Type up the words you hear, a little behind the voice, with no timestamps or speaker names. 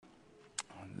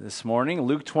this morning,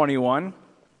 Luke 21.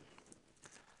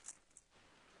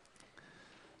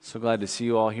 So glad to see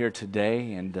you all here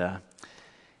today. And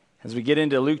as we get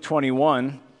into Luke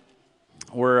 21,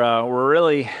 we're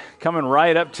really coming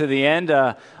right up to the end.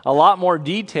 A lot more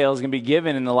details going to be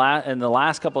given in the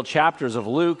last couple chapters of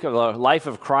Luke, of the life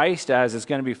of Christ, as it's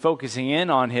going to be focusing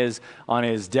in on his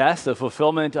death, the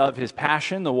fulfillment of his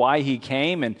passion, the why he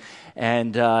came,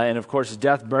 and of course his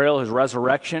death, burial, his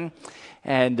resurrection,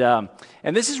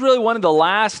 and this is really one of the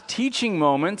last teaching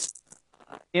moments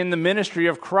in the ministry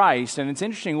of Christ, and it's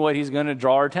interesting what he's going to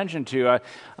draw our attention to.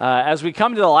 As we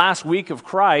come to the last week of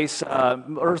Christ's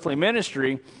earthly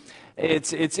ministry,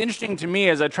 it's interesting to me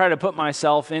as I try to put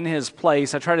myself in his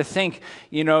place. I try to think,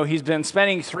 he's been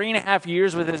spending 3.5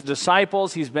 years with his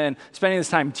disciples. He's been spending this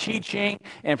time teaching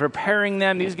and preparing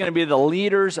them. These are going to be the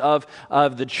leaders of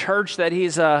the church that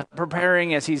he's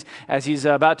preparing as he's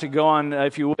about to go on,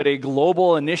 if you would, a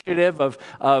global initiative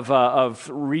of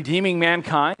redeeming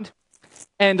mankind.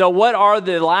 And what are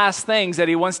the last things that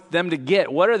he wants them to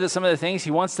get? What are some of the things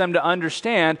he wants them to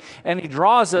understand? And he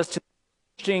draws us to an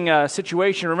interesting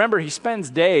situation. Remember, he spends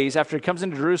days, after he comes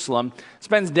into Jerusalem,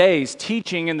 spends days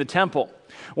teaching in the temple.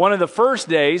 One of the first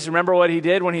days, remember what he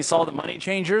did when he saw the money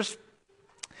changers?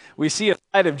 We see a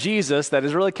side of Jesus that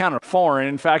is really kind of foreign.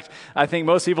 In fact, I think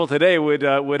most people today would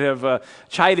have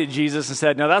chided Jesus and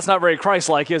said, "No, that's not very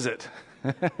Christ-like, is it?"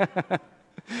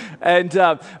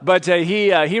 But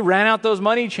he ran out those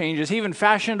money changers. He even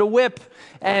fashioned a whip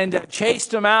and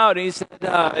chased them out. And he said,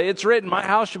 "It's written, my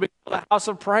house should be called a house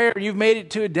of prayer. You've made it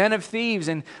to a den of thieves."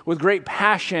 And with great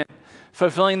passion,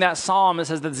 fulfilling that psalm, it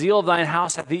says, "The zeal of thine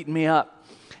house hath eaten me up."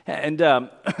 And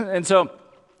so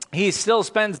he still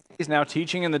spends days now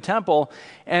teaching in the temple.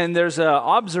 And there's an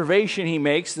observation he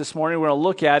makes this morning we're going to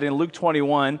look at in Luke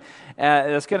 21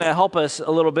 that's going to help us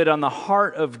a little bit on the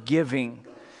heart of giving.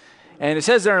 And it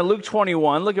says there in Luke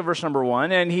 21, look at verse number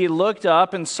 1, "And he looked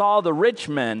up and saw the rich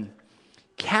men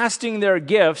casting their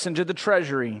gifts into the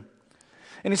treasury.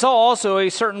 And he saw also a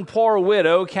certain poor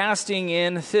widow casting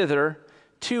in thither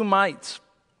 2 mites.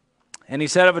 And he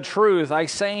said, Of a truth, I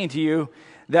say unto you,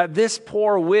 that this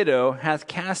poor widow hath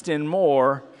cast in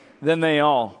more than they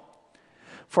all.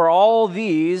 For all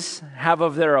these have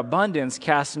of their abundance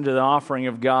cast into the offering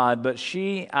of God, but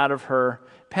she out of her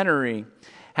penury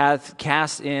hath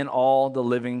cast in all the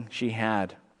living she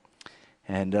had."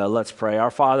 And let's pray.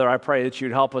 Our Father, I pray that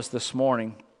you'd help us this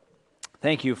morning.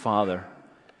 Thank you, Father,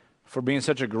 for being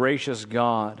such a gracious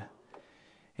God.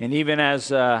 And even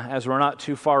as we're not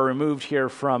too far removed here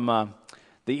from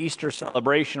the Easter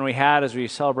celebration we had as we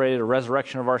celebrated the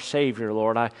resurrection of our Savior,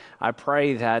 Lord, I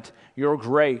pray that your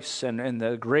grace and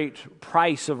the great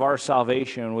price of our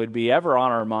salvation would be ever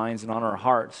on our minds and on our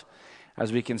hearts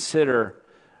as we consider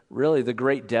really the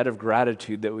great debt of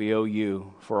gratitude that we owe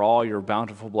you for all your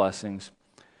bountiful blessings.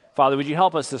 Father, would you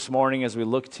help us this morning as we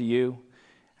look to you?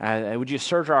 Would you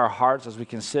search our hearts as we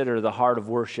consider the heart of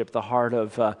worship, the heart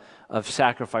of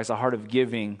sacrifice, the heart of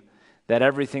giving, that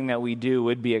everything that we do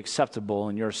would be acceptable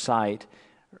in your sight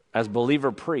as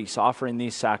believer priests offering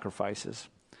these sacrifices.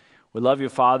 We love you,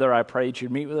 Father. I pray that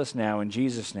you'd meet with us now. In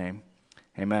Jesus' name,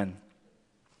 amen.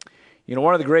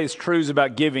 One of the greatest truths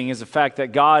about giving is the fact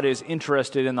that God is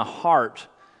interested in the heart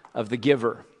of the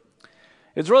giver.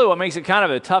 It's really what makes it kind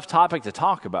of a tough topic to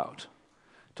talk about,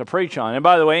 to preach on. And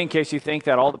by the way, in case you think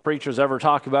that all the preachers ever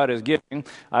talk about is giving,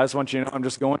 I just want you to know I'm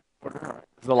just going for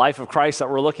the life of Christ that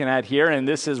we're looking at here, and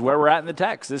this is where we're at in the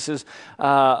text. This is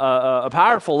a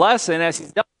powerful lesson as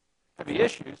he's dealt with the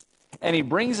issues. And he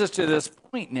brings us to this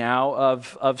point now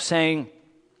of saying,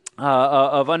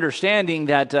 of understanding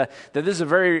that this is a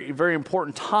very, very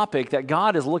important topic, that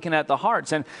God is looking at the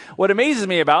hearts. And what amazes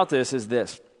me about this is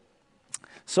this.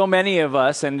 So many of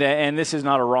us, and this is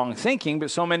not a wrong thinking,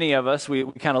 but so many of us, we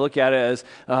kind of look at it as,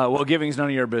 well, giving is none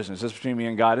of your business. It's between me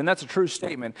and God. And that's a true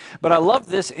statement. But I love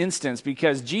this instance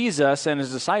because Jesus and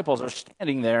his disciples are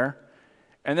standing there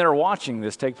and they're watching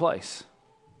this take place.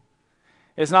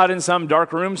 It's not in some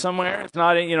dark room somewhere. It's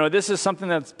not, this is something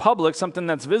that's public, something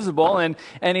that's visible, and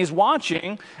he's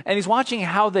watching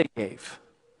how they gave.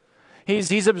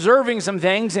 He's observing some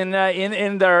things in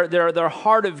their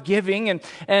heart of giving,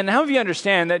 and how do you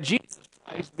understand that Jesus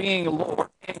Christ, being Lord,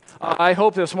 I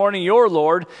hope this morning your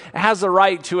Lord, has the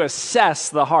right to assess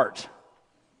the heart.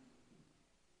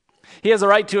 He has the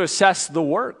right to assess the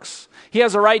works. He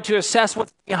has the right to assess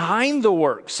what's behind the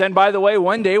works. And by the way,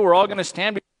 one day we're all going to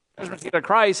stand before judgment seat of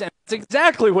Christ, and that's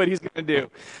exactly what he's going to do.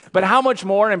 But how much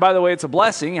more, and by the way, it's a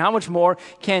blessing, how much more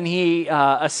can he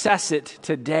assess it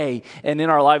today and in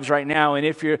our lives right now? And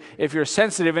if you're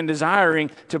sensitive and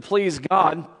desiring to please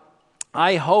God,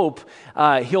 I hope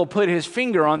he'll put his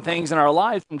finger on things in our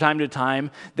lives from time to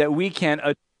time that we can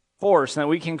enforce and that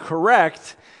we can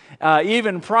correct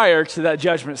even prior to that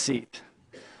judgment seat.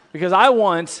 Because I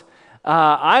want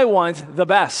the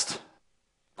best.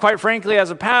 Quite frankly,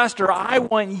 as a pastor, I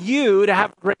want you to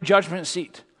have a great judgment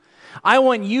seat. I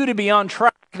want you to be on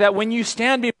track that when you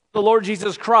stand before the Lord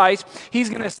Jesus Christ, he's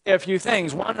going to say a few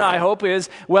things. One, I hope, is,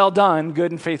 well done,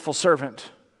 good and faithful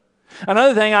servant.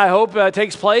 Another thing I hope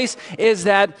takes place is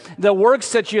that the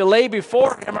works that you lay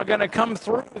before him are going to come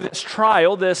through this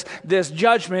trial, this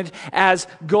judgment, as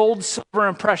gold, silver,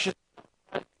 and precious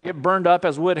get burned up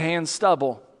as wood, hay, and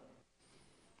stubble.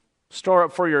 Store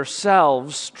up for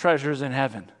yourselves treasures in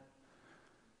heaven.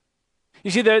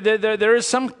 You see, there is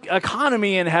some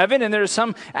economy in heaven, and there's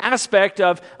some aspect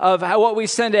of how what we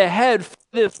send ahead for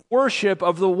this worship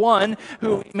of the one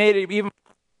who made it even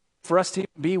for us to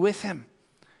be with him.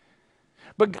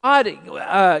 But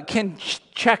God can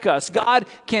check us. God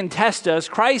can test us.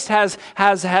 Christ has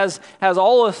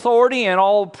all authority and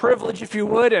all privilege, if you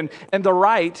would, and the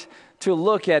right to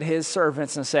look at his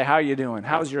servants and say, how are you doing?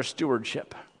 How's your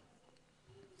stewardship?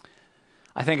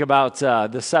 I think about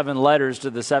the 7 letters to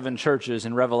the 7 churches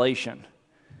in Revelation.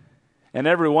 And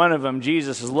every one of them,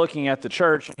 Jesus is looking at the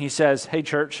church, and he says, hey,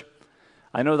 church,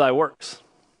 I know thy works.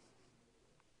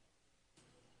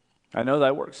 I know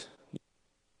thy works.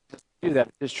 Do that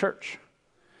at his church.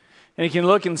 And he can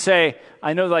look and say,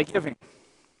 I know thy giving.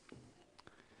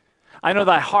 I know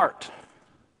thy heart.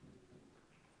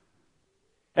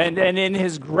 And in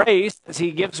his grace, as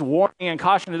he gives warning and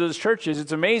caution to those churches,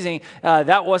 it's amazing.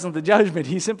 That wasn't the judgment.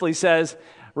 He simply says,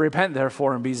 repent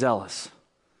therefore and be zealous.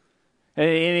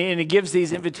 And he gives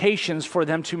these invitations for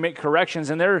them to make corrections.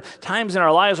 And there are times in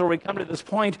our lives where we come to this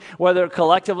point, whether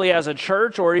collectively as a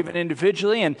church or even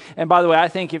individually. And by the way, I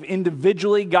think if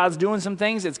individually God's doing some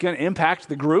things, it's going to impact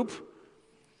the group.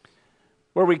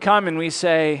 Where we come and we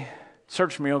say,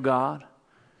 search me, O God.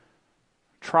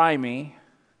 Try me.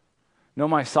 Know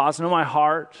my thoughts, know my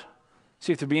heart.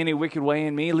 See if there be any wicked way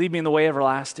in me. Lead me in the way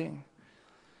everlasting.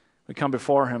 We come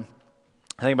before him.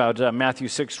 I think about Matthew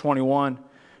 6:21.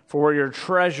 For where your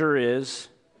treasure is,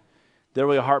 there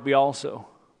will your heart be also.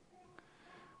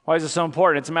 Why is it so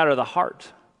important? It's a matter of the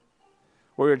heart.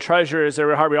 Where your treasure is, there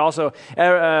will your heart be also.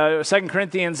 2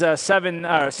 Corinthians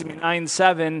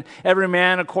 9:7. Every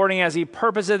man according as he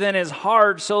purposeth in his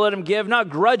heart, so let him give, not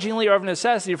grudgingly or of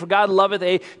necessity, for God loveth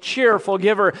a cheerful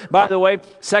giver. By the way,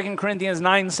 2 Corinthians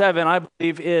 9:7, I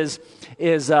believe, is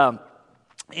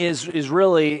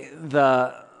really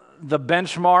the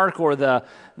benchmark or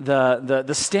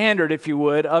the standard, if you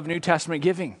would, of New Testament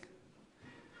giving.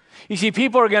 You see,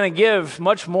 people are going to give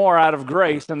much more out of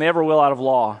grace than they ever will out of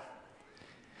law.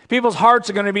 People's hearts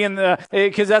are going to be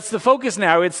because that's the focus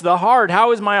now. It's the heart.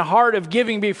 How is my heart of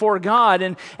giving before God?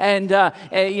 And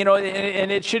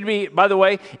it should be, by the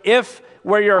way, if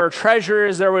where your treasure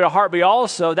is, there will your heart be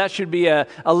also. That should be a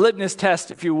litmus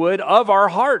test, if you would, of our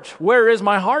heart. Where is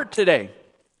my heart today?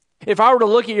 If I were to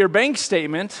look at your bank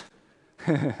statement,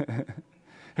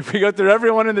 if we go through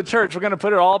everyone in the church, we're going to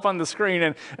put it all up on the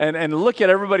screen and look at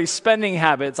everybody's spending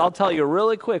habits. I'll tell you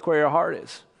really quick where your heart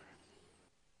is.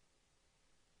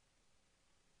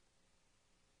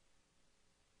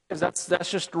 Because that's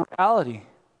just reality.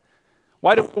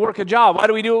 Why do we work a job? Why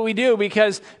do we do what we do?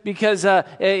 Because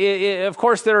of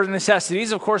course there are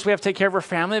necessities. Of course we have to take care of our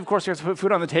family. Of course we have to put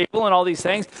food on the table and all these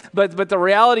things. But the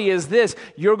reality is this: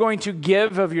 you're going to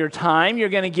give of your time. You're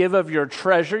going to give of your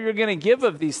treasure. You're going to give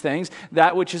of these things,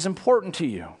 that which is important to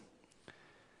you.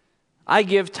 I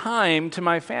give time to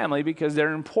my family because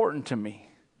they're important to me.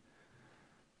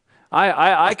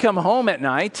 I come home at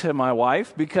night to my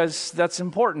wife because that's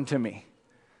important to me.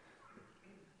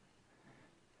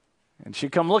 And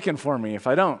she'd come looking for me if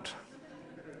I don't.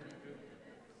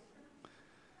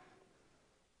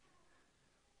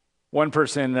 One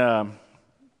person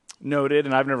noted,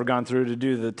 and I've never gone through to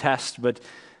do the test, but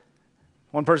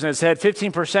one person had said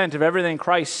 15% of everything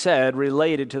Christ said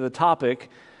related to the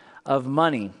topic of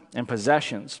money and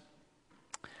possessions.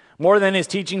 More than his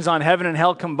teachings on heaven and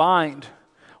hell combined.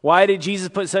 Why did Jesus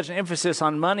put such an emphasis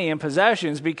on money and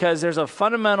possessions? Because there's a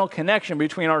fundamental connection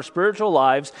between our spiritual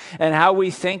lives and how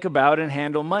we think about and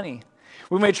handle money.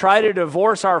 We may try to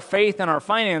divorce our faith and our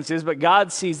finances, but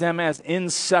God sees them as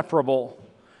inseparable.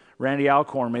 Randy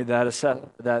Alcorn made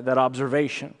that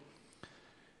observation.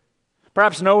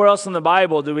 Perhaps nowhere else in the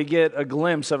Bible do we get a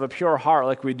glimpse of a pure heart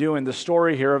like we do in the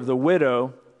story here of the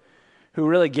widow who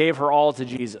really gave her all to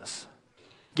Jesus.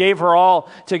 Gave her all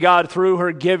to God through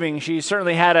her giving. She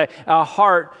certainly had a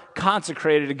heart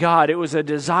consecrated to God. It was a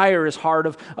desirous heart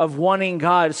of wanting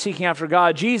God, seeking after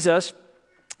God. Jesus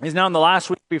He's now in the last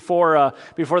week before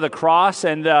the cross,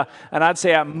 and I'd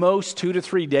say at most 2 to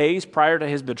 3 days prior to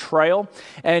his betrayal.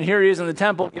 And here he is in the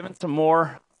temple giving some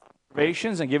more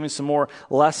observations and giving some more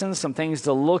lessons, some things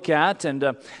to look at. And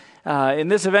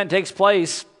this event takes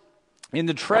place in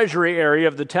the treasury area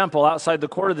of the temple, outside the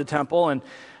court of the temple. And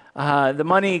the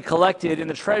money collected in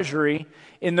the treasury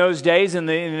in those days, in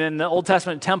the Old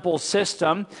Testament temple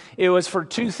system, it was for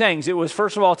two things. It was,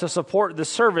 first of all, to support the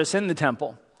service in the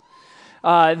temple.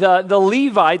 The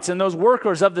Levites and those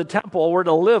workers of the temple were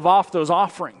to live off those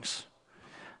offerings.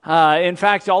 In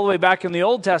fact, all the way back in the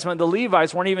Old Testament, the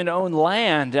Levites weren't even to own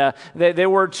land. They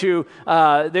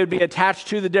would be attached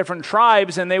to the different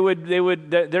tribes, and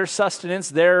their sustenance,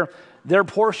 their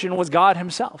portion was God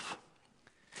Himself.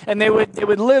 And they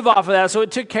would live off of that. So it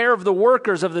took care of the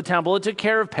workers of the temple. It took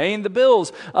care of paying the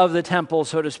bills of the temple,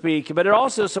 so to speak. But it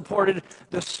also supported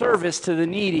the service to the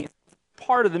needy.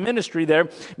 Part of the ministry there,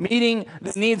 meeting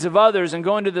the needs of others and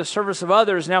going to the service of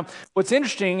others. Now, what's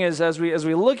interesting is as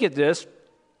we look at this,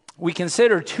 we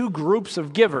consider two groups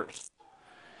of givers.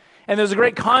 And there's a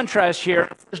great contrast here.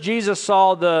 First, Jesus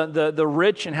saw the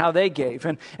rich and how they gave.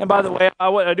 And by the way,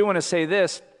 I do want to say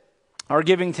this. Our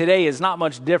giving today is not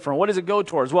much different. What does it go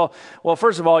towards? Well,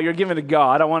 first of all, you're giving to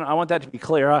God. I want that to be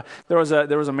clear. There was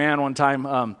a man one time,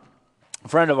 a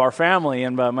friend of our family,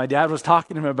 and my dad was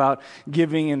talking to him about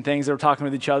giving and things. They were talking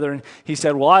with each other, and he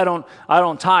said, "Well, I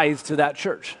don't tithe to that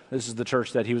church." This is the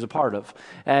church that he was a part of,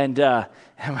 and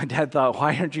my dad thought,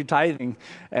 "Why aren't you tithing?"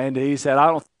 And he said, "I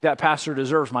don't think that pastor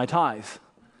deserves my tithe."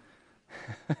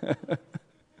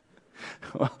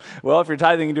 Well, if you're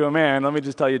tithing to a man, let me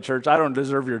just tell you, church, I don't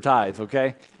deserve your tithe,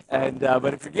 okay? And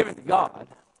but if you're giving to God,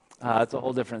 it's a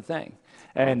whole different thing.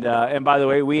 And by the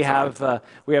way, we have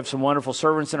some wonderful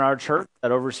servants in our church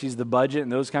that oversees the budget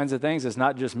and those kinds of things. It's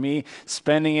not just me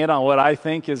spending it on what I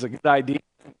think is a good idea,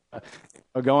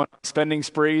 going on spending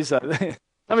sprees. Some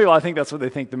people, I think that's what they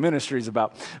think the ministry is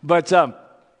about. But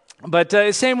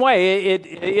same way,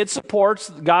 it supports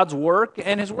God's work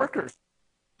and His workers.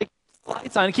 It keeps the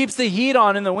lights on. It keeps the heat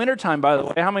on in the wintertime, by the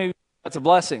way. How many? That's a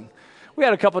blessing. We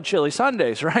had a couple chilly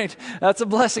Sundays, right? That's a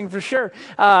blessing for sure.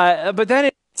 But then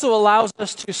it also allows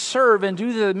us to serve and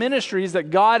do the ministries that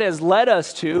God has led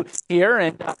us to here,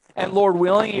 and Lord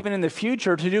willing, even in the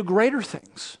future, to do greater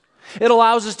things. It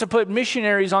allows us to put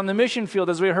missionaries on the mission field,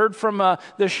 as we heard from the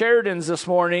Sheridans this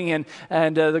morning,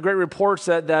 and the great reports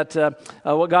that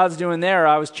what God's doing there.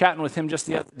 I was chatting with him just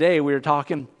the other day. We were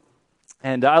talking,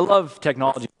 and I love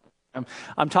technology.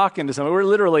 I'm talking to somebody. We're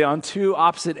literally on two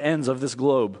opposite ends of this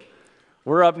globe.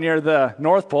 We're up near the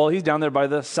North Pole. He's down there by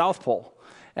the South Pole.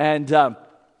 And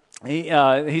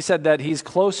he said that he's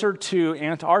closer to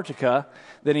Antarctica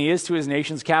than he is to his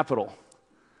nation's capital.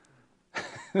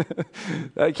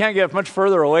 I can't get much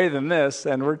further away than this,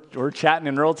 and we're chatting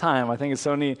in real time. I think it's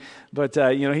so neat. But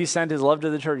he sent his love to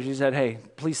the church. He said, "Hey,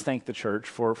 please thank the church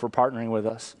for partnering with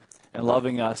us and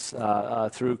loving us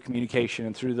through communication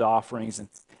and through the offerings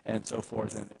and so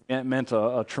forth." And it meant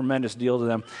a tremendous deal to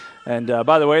them. And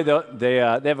by the way, they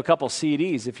have a couple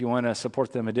CDs if you want to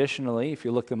support them additionally. If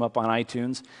you look them up on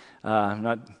iTunes, I'm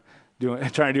not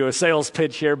trying to do a sales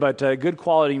pitch here, but good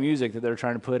quality music that they're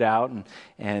trying to put out,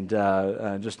 and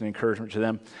just an encouragement to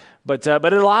them. But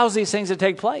it allows these things to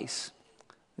take place.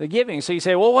 The giving. So you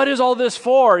say, well, what is all this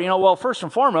for? Well, first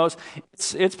and foremost,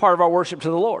 it's part of our worship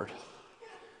to the Lord.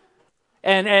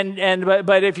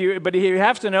 But if you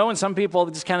have to know, and some people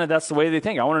just kind of that's the way they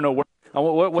think. I want to know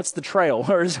what's the trail.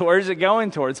 Where is it going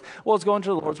towards? Well, it's going to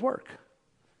the Lord's work.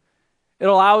 It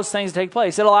allows things to take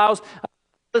place. It allows.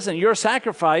 Listen, your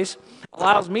sacrifice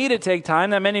allows me to take time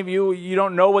that many of you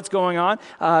don't know what's going on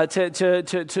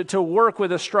to work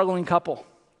with a struggling couple,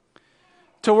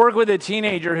 to work with a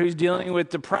teenager who's dealing with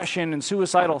depression and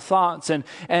suicidal thoughts, and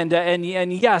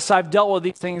yes, I've dealt with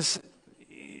these things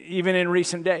even in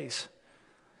recent days.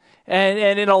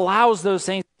 And it allows those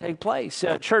things to take place.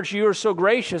 Church, you are so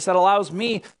gracious that allows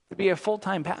me to be a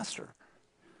full-time pastor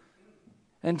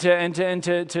and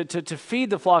to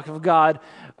feed the flock of God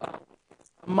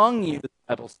among you, the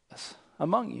Bible says,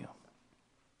 among you.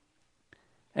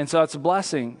 And so it's a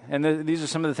blessing. And these are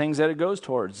some of the things that it goes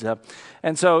towards.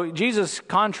 And so Jesus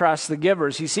contrasts the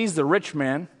givers. He sees the rich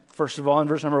man, first of all, in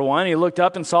verse number 1. He looked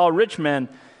up and saw rich men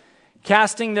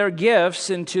casting their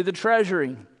gifts into the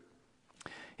treasury.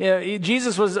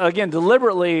 Jesus was, again,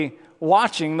 deliberately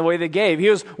watching the way they gave.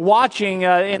 He was watching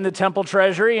in the temple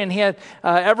treasury, and he had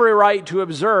every right to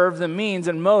observe the means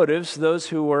and motives of those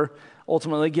who were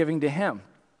ultimately giving to him.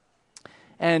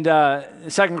 And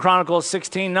 2 Chronicles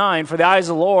 16:9, for the eyes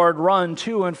of the Lord run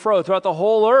to and fro throughout the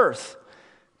whole earth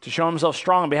to show himself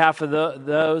strong on behalf of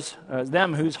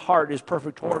them whose heart is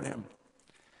perfect toward him.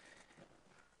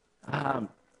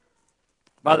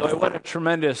 By the way, what a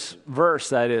tremendous verse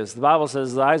that is. The Bible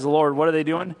says the eyes of the Lord, what are they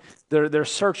doing? They're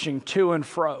searching to and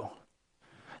fro.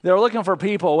 They're looking for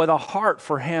people with a heart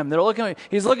for him.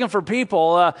 He's looking for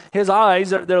people, his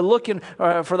eyes, they're looking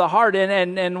for the heart.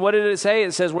 And what did it say?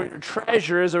 It says, where your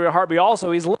treasure is, or your heart be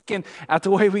also. He's looking at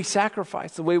the way we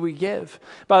sacrifice, the way we give.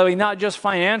 By the way, not just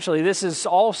financially. This is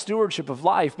all stewardship of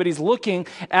life. But he's looking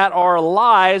at our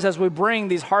lives as we bring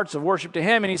these hearts of worship to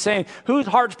him. And he's saying, whose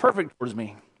heart's perfect towards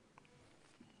me?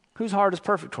 Whose heart is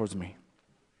perfect towards me?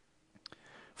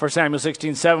 1 Samuel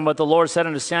 16:7, but the Lord said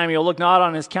unto Samuel, look not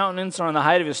on his countenance or on the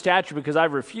height of his stature, because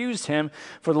I've refused him.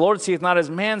 For the Lord seeth not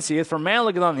as man seeth, for man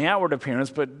looketh on the outward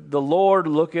appearance, but the Lord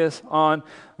looketh on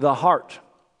the heart.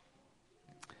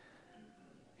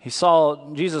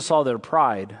 Jesus saw their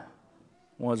pride,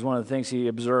 was one of the things he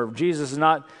observed. Jesus is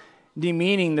not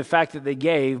demeaning the fact that they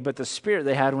gave, but the spirit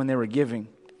they had when they were giving.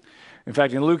 In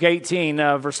fact, in Luke 18,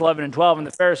 verse 11 and 12, and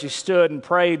the Pharisee stood and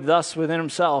prayed thus within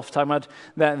himself, talking about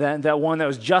that one that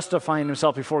was justifying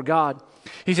himself before God.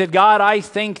 He said, God, I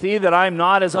thank thee that I am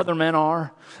not as other men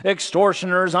are,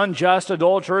 extortioners, unjust,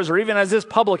 adulterers, or even as this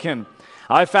publican.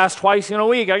 I fast twice in a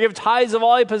week. I give tithes of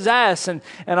all I possess. And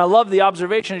I love the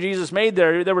observation Jesus made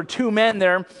there. There were two men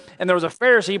there, and there was a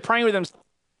Pharisee praying with himself.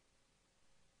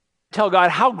 Tell God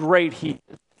how great he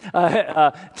is.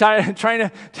 Trying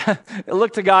to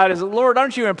look to God as, Lord,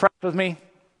 aren't you impressed with me?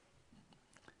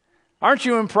 Aren't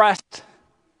you impressed?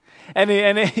 And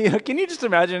can you just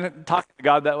imagine talking to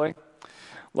God that way?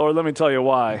 Lord, let me tell you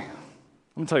why.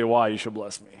 Let me tell you why you should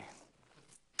bless me.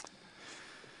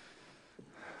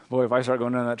 Boy, if I start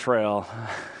going down that trail,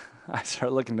 I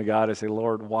start looking to God, I say,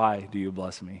 Lord, why do you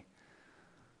bless me?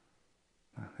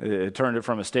 It turned it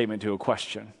from a statement to a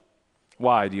question.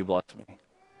 Why do you bless me?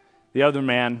 The other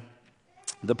man,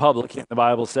 the publican, the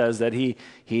Bible says that he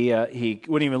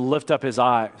wouldn't even lift up his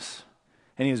eyes,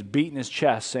 and he was beating his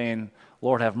chest saying,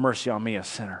 Lord, have mercy on me, a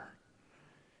sinner.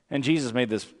 And Jesus made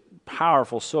this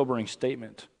powerful, sobering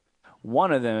statement.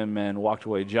 One of them men walked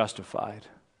away justified.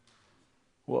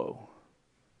 Whoa.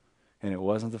 And it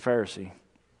wasn't the Pharisee.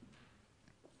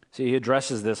 See, he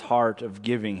addresses this heart of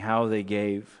giving, how they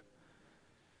gave.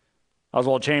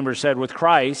 Oswald Chambers said, with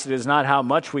Christ, it is not how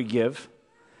much we give,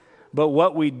 but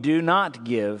what we do not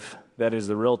give, that is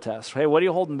the real test. Hey, what are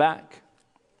you holding back?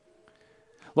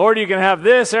 Lord, you can have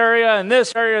this area and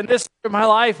this area and this area of my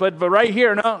life, but right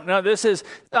here, no,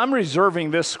 I'm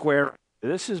reserving this square.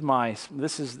 This is my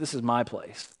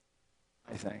place,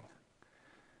 I think.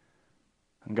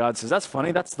 And God says, that's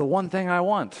funny, that's the one thing I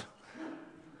want.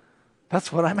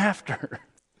 That's what I'm after.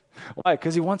 Why?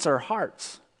 Because he wants our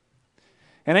hearts.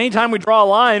 And anytime we draw a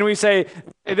line, we say,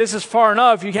 hey, this is far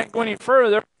enough, you can't go any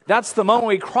further. That's the moment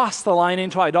we cross the line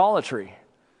into idolatry.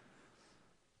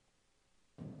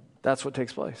 That's what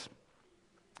takes place.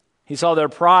 He saw their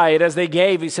pride as they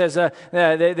gave. He says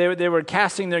they were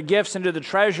casting their gifts into the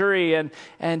treasury, and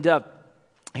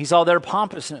he saw their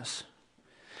pompousness.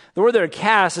 The word there,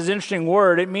 cast, is an interesting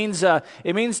word. It means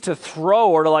to throw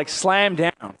or to like slam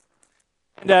down.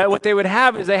 And what they would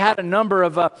have is they had a number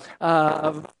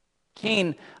of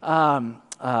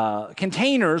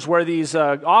containers where these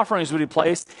offerings would be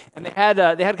placed, and they had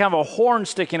kind of a horn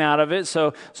sticking out of it.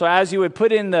 So as you would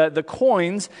put in the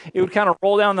coins, it would kind of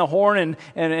roll down the horn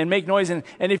and make noise. And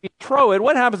if you throw it,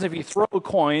 what happens if you throw a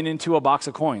coin into a box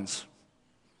of coins?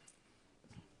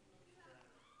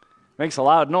 Makes a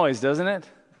loud noise, doesn't it?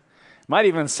 Might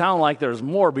even sound like there's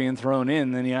more being thrown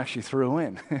in than you actually threw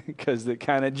in, because it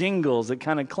kind of jingles, it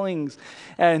kind of clings,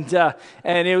 and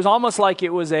it was almost like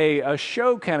it was a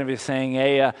show kind of a thing,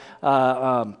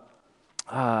 kind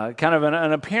of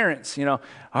an appearance, you know.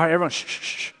 All right, everyone,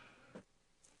 shh.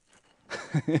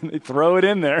 And they throw it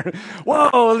in there.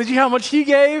 Whoa! Did you hear how much he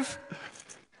gave?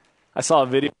 I saw a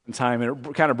video one time, and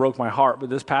it kind of broke my heart. But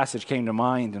this passage came to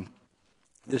mind, and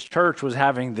this church was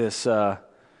having this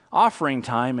offering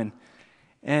time, and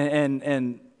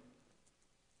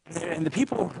the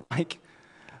people were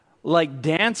like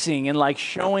dancing and like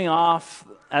showing off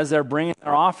as they're bringing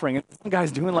their offering. And some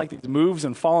guy's doing like these moves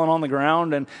and falling on the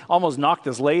ground and almost knocked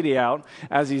this lady out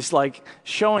as he's like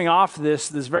showing off this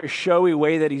very showy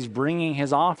way that he's bringing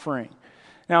his offering.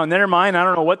 Now in their mind, I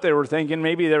don't know what they were thinking.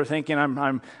 Maybe they were thinking,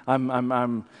 I'm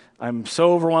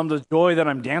so overwhelmed with joy that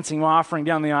I'm dancing my offering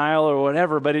down the aisle or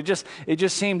whatever. But it just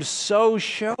seemed so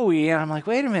showy, and I'm like,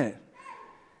 wait a minute.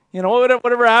 You know,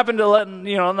 whatever happened to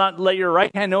not let your right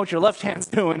hand know what your left hand's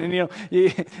doing? And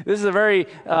this is a very,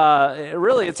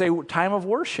 really, it's a time of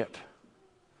worship.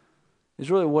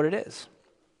 Is really what it is.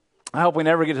 I hope we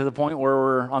never get to the point where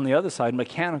we're on the other side,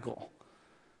 mechanical.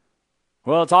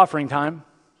 Well, it's offering time,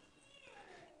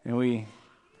 and we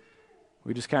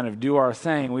just kind of do our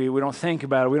thing. We don't think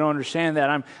about it. We don't understand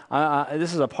that.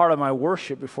 This is a part of my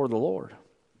worship before the Lord.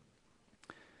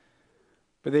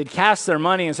 But they'd cast their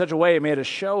money in such a way it made a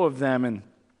show of them, and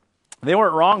they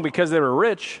weren't wrong because they were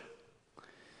rich.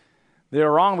 They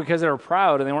were wrong because they were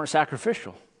proud, and they weren't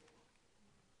sacrificial.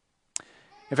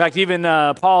 In fact, even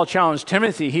Paul challenged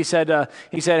Timothy. He said,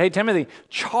 "Hey Timothy,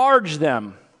 charge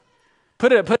them.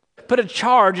 Put a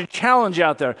challenge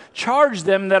out there. Charge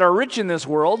them that are rich in this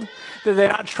world that they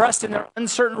not trust in their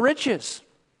uncertain riches.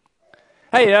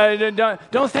 Hey,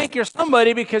 don't think you're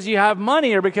somebody because you have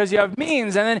money or because you have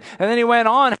means." And then he went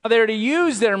on how they're to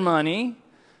use their money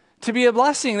to be a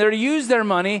blessing. They're to use their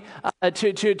money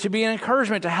to be an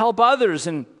encouragement, to help others,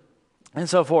 and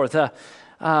so forth.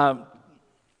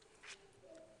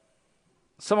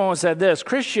 Someone once said this: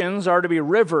 Christians are to be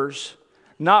rivers,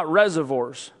 not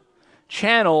reservoirs.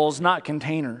 Channels, not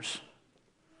containers.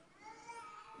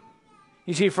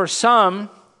 You see, for some,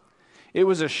 it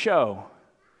was a show.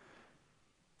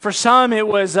 For some, it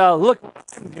was, look what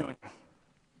I'm doing.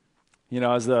 You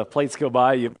know, as the plates go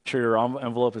by, you make sure your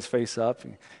envelope is face up.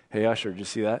 Hey, usher, did you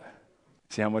see that?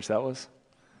 See how much that was?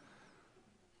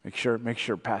 Make sure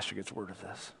Pastor gets word of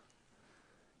this.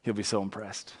 He'll be so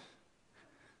impressed.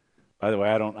 By the way,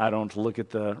 I don't look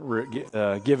at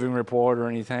the giving report or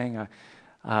anything.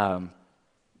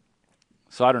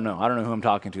 So I don't know. I don't know who I'm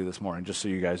talking to this morning, just so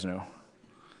you guys know.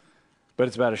 But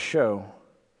it's about a show.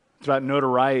 It's about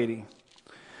notoriety.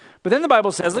 But then the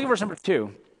Bible says, look at verse number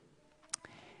 2.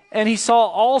 And he saw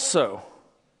also,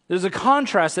 there's a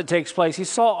contrast that takes place. He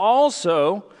saw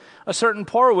also a certain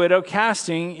poor widow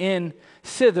casting in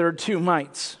thither 2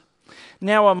 mites.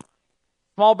 Now a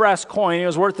small brass coin, it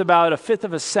was worth about 1/5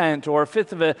 of a cent or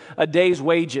 1/5 of a day's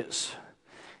wages.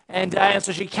 And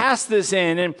so she cast this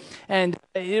in, and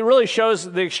it really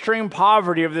shows the extreme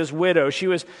poverty of this widow. She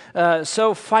was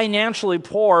so financially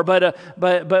poor, but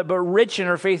rich in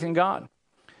her faith in God.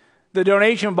 The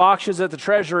donation boxes at the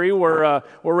treasury were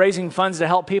raising funds to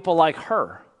help people like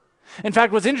her. In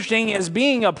fact, what's interesting is,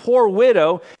 being a poor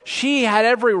widow, she had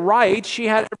every right, she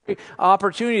had every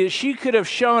opportunity. She could have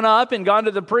shown up and gone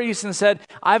to the priest and said,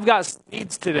 "I've got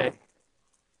needs today."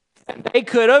 And they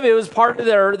could have. It was part of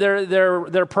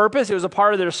their purpose. It was a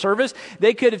part of their service.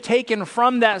 They could have taken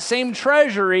from that same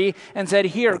treasury and said,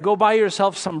 "Here, go buy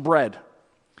yourself some bread.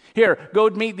 Here, go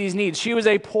meet these needs." She was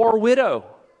a poor widow.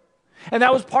 And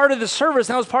that was part of the service.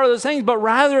 That was part of those things. But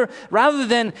rather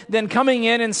than coming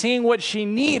in and seeing what she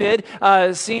needed,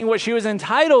 seeing what she was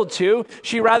entitled to,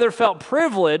 she rather felt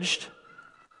privileged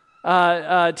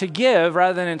to give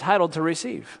rather than entitled to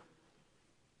receive.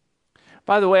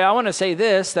 By the way, I want to say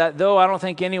this, that though I don't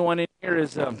think anyone in here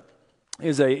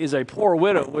is a poor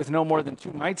widow with no more than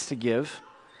 2 mites to give,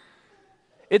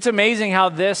 it's amazing how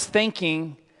this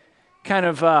thinking kind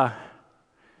of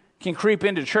can creep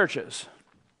into churches.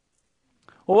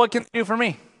 Well, what can they do for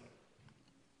me?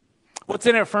 What's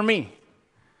in it for me?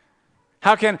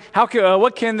 What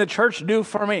can the church do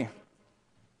for me?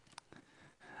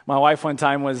 My wife one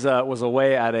time was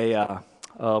away at a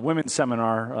women's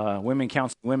seminar, women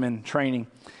counseling, women training,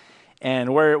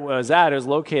 and where it was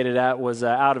located at was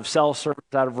out of cell service,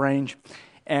 out of range.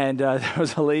 And there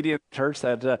was a lady in the church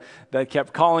that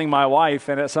kept calling my wife,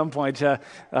 and at some point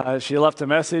she left a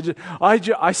message.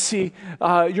 I see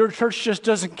your church just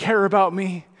doesn't care about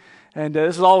me. And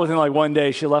this was all within like one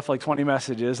day. She left like 20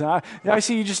 messages. And I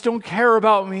see you just don't care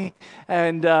about me.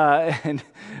 And my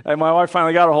wife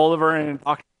finally got a hold of her and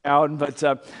talked out.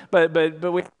 But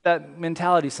we have that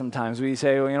mentality sometimes. We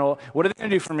say, well, you know, what are they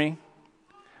going to do for me?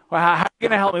 Well, how are you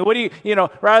going to help me? What do you know,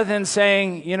 rather than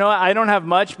saying, you know, I don't have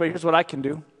much, but here's what I can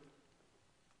do.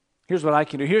 Here's what I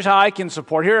can do. Here's how I can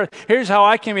support. Here's how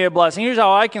I can be a blessing. Here's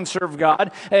how I can serve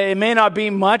God. It may not be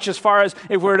much as far as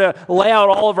if we're to lay out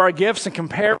all of our gifts and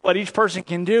compare what each person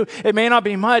can do. It may not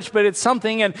be much, but it's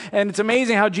something. And it's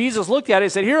amazing how Jesus looked at it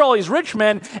and said, here are all these rich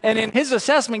men, and in his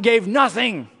assessment gave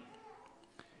nothing.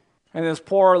 And this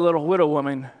poor little widow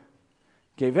woman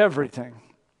gave everything.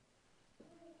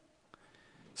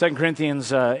 2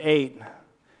 Corinthians 8.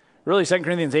 Really, 2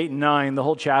 Corinthians 8 and 9, the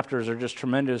whole chapters are just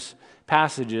tremendous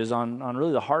passages on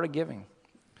really the heart of giving.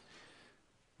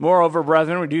 Moreover,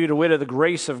 brethren, we do you to wit of the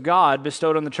grace of God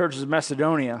bestowed on the churches of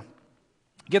Macedonia.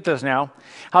 Get this now.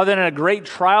 How then in a great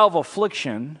trial of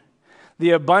affliction,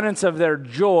 the abundance of their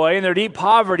joy and their deep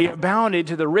poverty abounded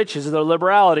to the riches of their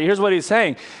liberality. Here's what he's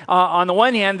saying. On the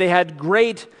one hand, they had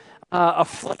great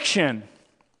affliction.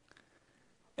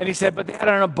 And he said, but they had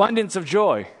an abundance of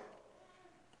joy.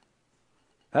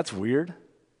 That's weird.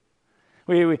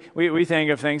 We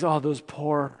think of things, oh, those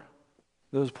poor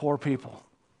people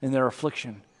in their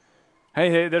affliction.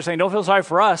 Hey, they're saying, don't feel sorry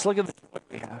for us. Look at what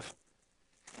we have.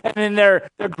 And in their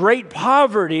great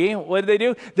poverty, what did they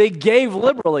do? They gave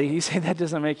liberally. You say, that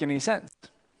doesn't make any sense.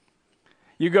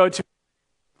 You go to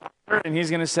and he's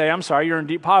going to say, I'm sorry, you're in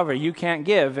deep poverty. You can't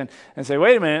give. And say,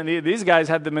 wait a minute, these guys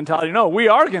had the mentality, no, we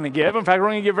are going to give. In fact, we're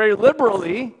going to give very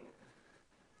liberally.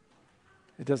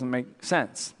 It doesn't make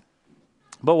sense.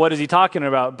 But what is he talking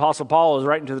about? Apostle Paul is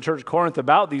writing to the church of Corinth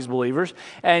about these believers,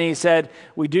 and he said,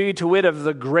 we do you to wit of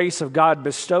the grace of God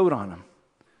bestowed on them.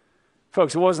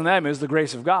 Folks, it wasn't them, it was the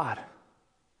grace of God.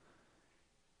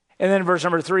 And then verse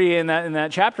number 3 in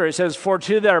that chapter, it says, for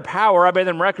to their power I bear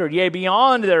them record, yea,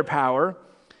 beyond their power,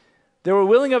 they were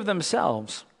willing of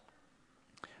themselves,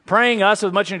 praying us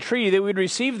with much entreaty that we'd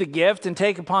receive the gift and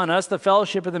take upon us the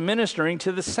fellowship of the ministering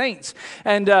to the saints.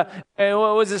 And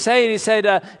what was it saying? He said,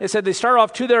 it said they start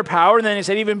off to their power, and then he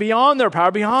said even beyond their power,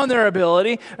 beyond their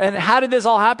ability. And how did this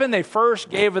all happen? They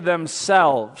first gave of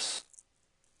themselves.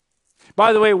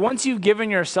 By the way, once you've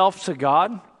given yourself to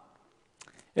God,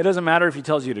 it doesn't matter if he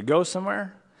tells you to go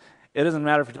somewhere. It doesn't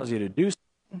matter if he tells you to do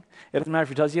something. It doesn't matter if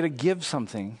he tells you to give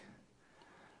something.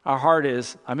 Our heart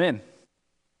is, I'm in.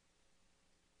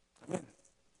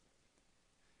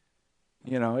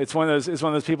 You know, it's one of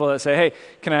those people that say, hey,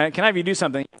 can I have you do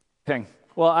something?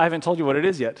 Well, I haven't told you what it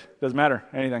is yet. Doesn't matter,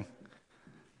 anything.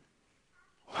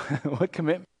 What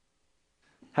commitment?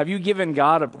 Have you given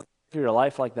God a to your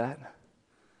life like that?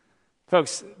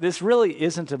 Folks, this really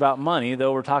isn't about money,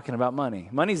 though we're talking about money.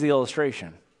 Money's the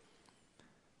illustration.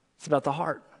 It's about the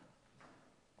heart.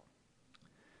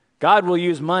 God will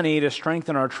use money to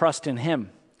strengthen our trust in him.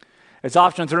 It's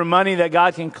often through money that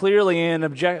God can clearly and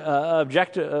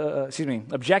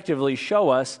objectively show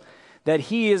us that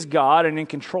he is God and in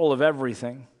control of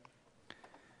everything.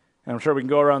 And I'm sure we can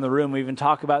go around the room and even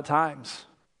talk about times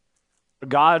where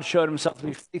God showed himself to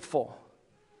be faithful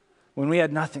when we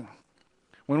had nothing,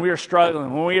 when we were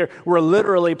struggling, when we were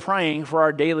literally praying for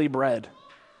our daily bread.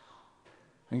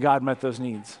 And God met those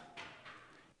needs.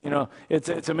 You know,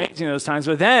 it's amazing those times.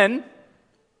 But then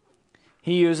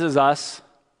he uses us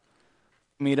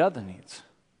to meet other needs,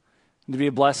 to be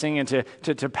a blessing and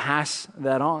to pass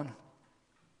that on.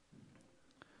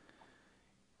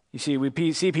 You see,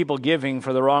 we see people giving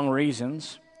for the wrong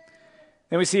reasons.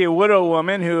 Then we see a widow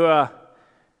woman who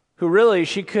really,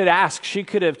 she could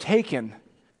have taken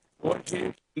what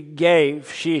she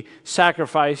gave, she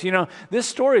sacrificed. You know, this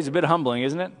story is a bit humbling,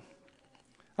 isn't it?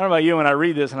 I don't know about you, when I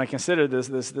read this and I consider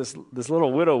this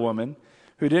little widow woman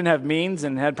who didn't have means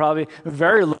and had probably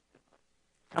very little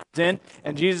comes in,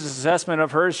 and Jesus' assessment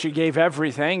of hers, she gave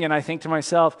everything, and I think to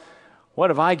myself, what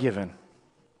have I given?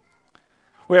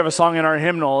 We have a song in our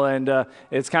hymnal, and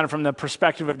it's kind of from the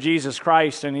perspective of Jesus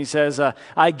Christ, and he says,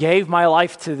 I gave my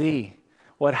life to thee.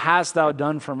 What hast thou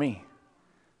done for me?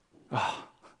 Oh,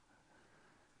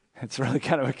 it's really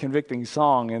kind of a convicting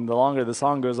song, and the longer the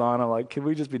song goes on, I'm like, can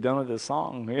we just be done with this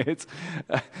song? It's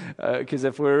because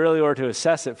if we really were to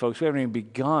assess it, folks, we haven't even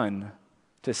begun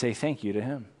to say thank you to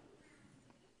him.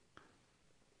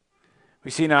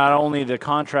 We see not only the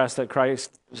contrast that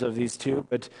Christ gives of these two,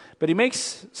 but he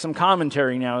makes some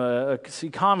commentary now. He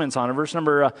comments on it. Verse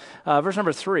number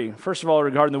 3. First of all,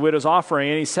 regarding the widow's offering,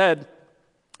 and he said,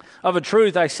 of a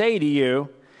truth I say to you,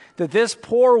 that this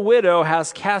poor widow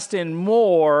has cast in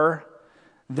more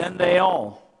than they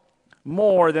all.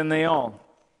 More than they all.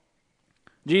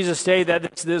 Jesus stated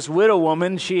that this widow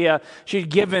woman, she'd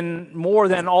given more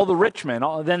than all the rich men,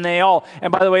 than they all.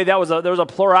 And by the way, there was a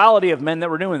plurality of men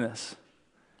that were doing this.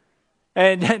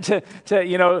 And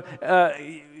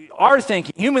our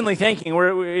thinking, humanly thinking,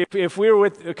 if we were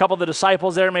with a couple of the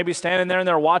disciples there, maybe standing there and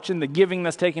they're watching the giving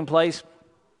that's taking place,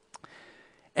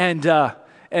 and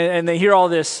they hear all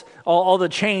this, all the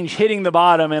change hitting the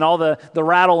bottom and all the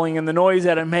rattling and the noise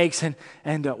that it makes,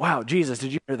 and wow, Jesus,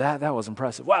 did you hear that? That was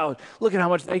impressive. Wow, look at how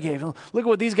much they gave. Look at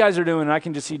what these guys are doing. And I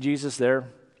can just see Jesus there,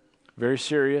 very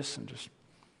serious, and just,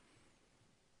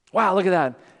 wow, look at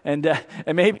that. And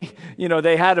maybe,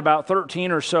 they had about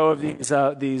 13 or so of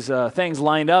these things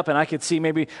lined up, and I could see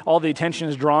maybe all the attention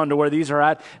is drawn to where these are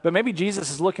at. But maybe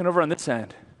Jesus is looking over on this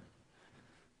end.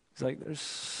 He's like, there's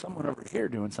someone over here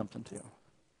doing something too.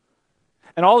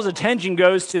 And all his attention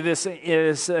goes to this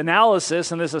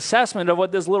analysis and this assessment of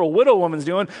what this little widow woman's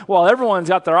doing, while everyone's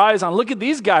got their eyes on, look at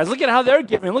these guys, look at how they're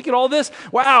giving, look at all this.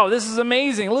 Wow, this is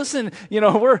amazing. Listen,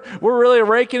 we're really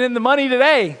raking in the money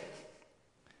today.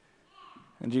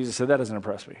 And Jesus said, that doesn't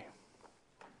impress me.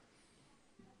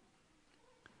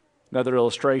 Another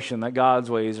illustration that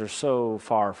God's ways are so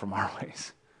far from our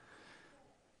ways.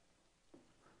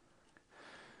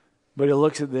 But he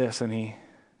looks at this and he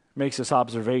makes this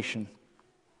observation.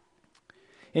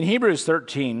 In Hebrews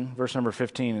 13, verse number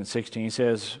 15 and 16, he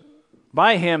says,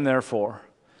 "By him, therefore,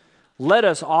 let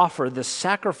us offer the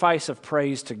sacrifice of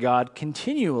praise to God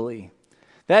continually.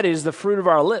 That is the fruit of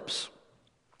our lips,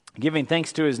 giving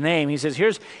thanks to his name." He says,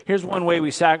 here's one way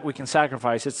we can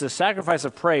sacrifice. It's the sacrifice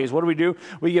of praise. What do?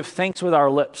 We give thanks with our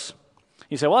lips.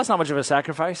 You say, well, that's not much of a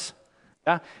sacrifice.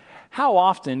 Yeah? How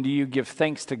often do you give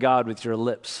thanks to God with your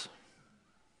lips?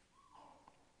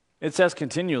 It says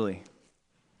continually.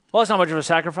 Well, that's not much of a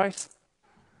sacrifice.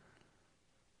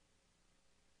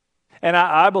 And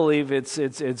I believe it's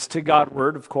to God's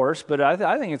word, of course, but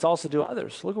I think it's also to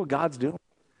others. Look what God's doing.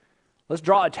 Let's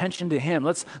draw attention to him.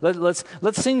 Let's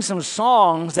sing some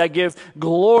songs that give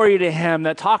glory to him,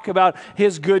 that talk about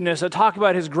his goodness, that talk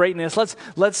about his greatness.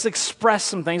 Let's express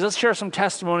some things. Let's share some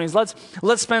testimonies. Let's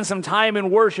spend some time in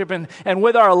worship and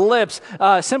with our lips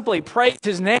simply praise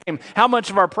his name. How much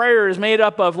of our prayer is made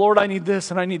up of, Lord, I need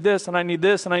this, and I need this, and I need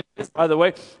this, and I need this. By the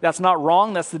way, that's not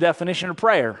wrong. That's the definition of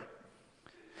prayer.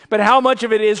 But how much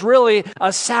of it is really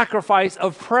a sacrifice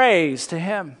of praise to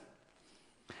him?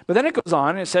 But then it goes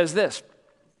on and it says this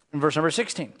in verse number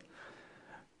 16.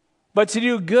 "But to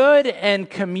do good and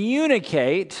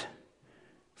communicate,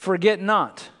 forget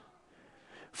not.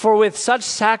 For with such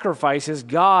sacrifices,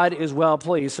 God is well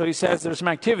pleased." So he says there's some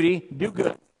activity, do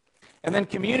good, and then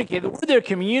communicate. The word there,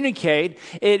 communicate,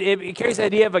 it carries the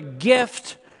idea of a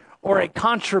gift or a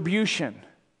contribution.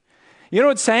 You know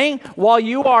what it's saying? While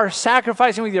you are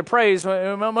sacrificing with your praise,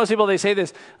 most people, they say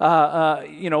this,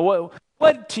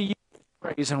 what to you is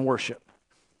praise and worship?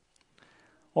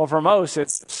 Well, for most,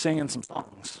 it's singing some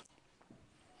songs.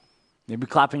 Maybe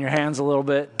clapping your hands a little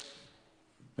bit.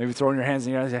 Maybe throwing your hands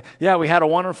in your eyes. Yeah, we had a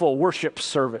wonderful worship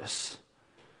service.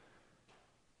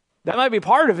 That might be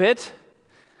part of it.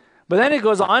 But then it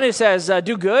goes on, it says,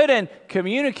 do good and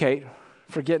communicate.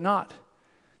 Forget not.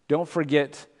 Don't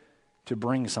forget to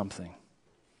bring something.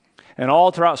 And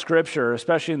all throughout Scripture,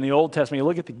 especially in the Old Testament, you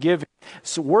look at the giving.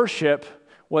 So worship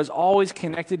was always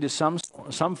connected to some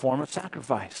form of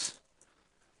sacrifice.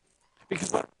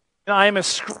 Because I am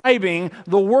ascribing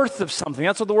the worth of something.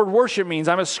 That's what the word worship means.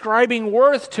 I'm ascribing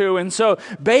worth to. And so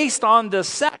based on the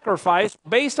sacrifice,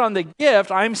 based on the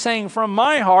gift, I'm saying from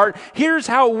my heart, here's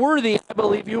how worthy I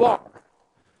believe you are.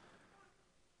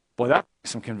 Boy, that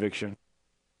takes some conviction.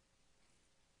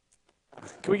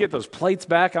 Can we get those plates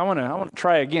back? I want to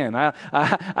try again.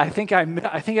 I think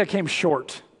I came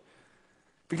short.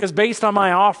 Because based on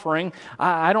my offering,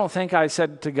 I don't think I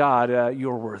said to God,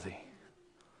 you're worthy.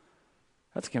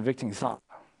 That's a convicting thought.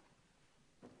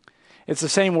 It's the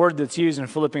same word that's used in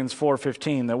Philippians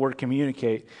 4:15, that word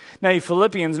communicate. Now, you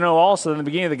Philippians know also in the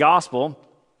beginning of the gospel,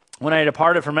 when I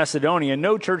departed from Macedonia,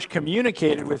 no church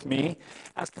communicated with me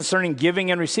as concerning giving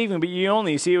and receiving, but you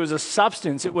only. You see, it was a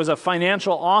substance. It was a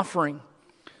financial offering.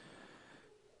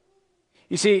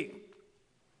 You see,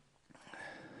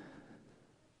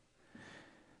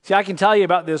 I can tell you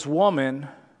about this woman,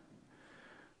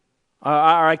 or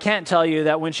I can't tell you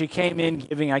that when she came in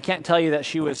giving, I can't tell you that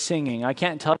she was singing. I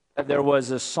can't tell you that there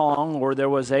was a song or there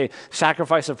was a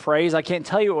sacrifice of praise. I can't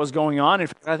tell you what was going on. In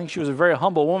fact, I think she was a very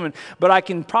humble woman, but I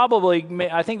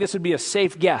think this would be a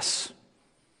safe guess.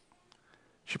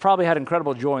 She probably had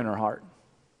incredible joy in her heart.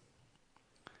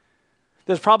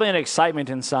 There's probably an excitement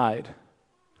inside.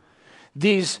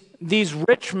 These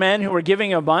rich men who were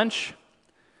giving a bunch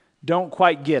don't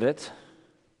quite get it.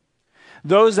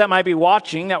 Those that might be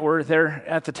watching, that were there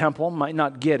at the temple, might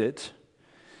not get it.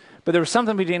 But there was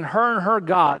something between her and her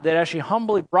God that as she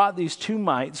humbly brought these two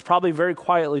mites, probably very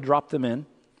quietly dropped them in,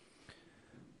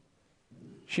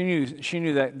 she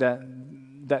knew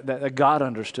that God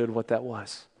understood what that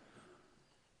was.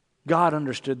 God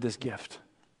understood this gift.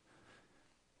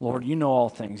 Lord, you know all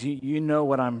things. You know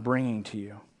what I'm bringing to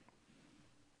you.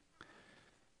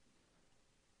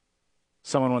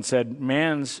 Someone once said,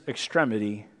 man's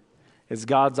extremity is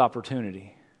God's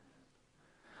opportunity.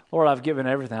 Lord, I've given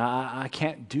everything. I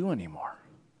can't do anymore.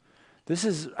 This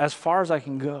is as far as I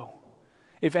can go.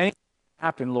 If anything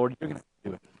happened, Lord, you're going to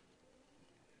do it.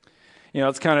 You know,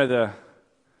 it's kind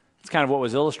of what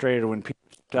was illustrated when Peter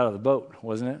stepped out of the boat,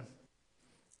 wasn't it?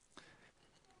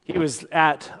 He was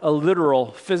at a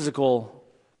literal, physical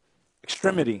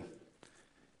extremity.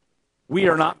 We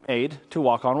are not made to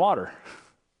walk on water.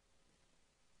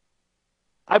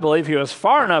 I believe he was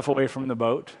far enough away from the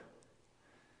boat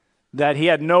that he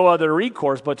had no other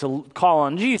recourse but to call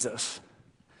on Jesus.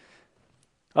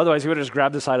 Otherwise, he would have just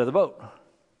grabbed the side of the boat.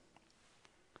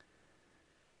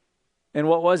 And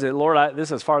what was it? Lord, this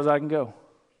is as far as I can go.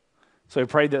 So he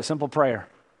prayed that simple prayer.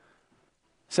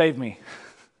 Save me.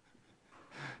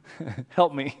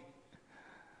 Help me.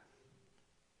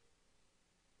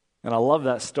 And I love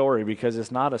that story because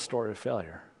it's not a story of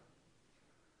failure.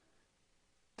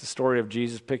 It's a story of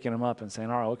Jesus picking him up and saying,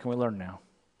 all right, what can we learn now?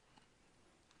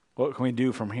 What can we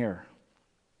do from here?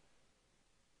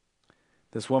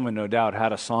 This woman, no doubt,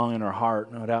 had a song in her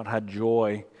heart, no doubt had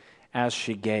joy as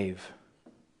she gave.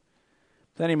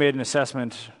 Then he made an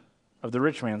assessment of the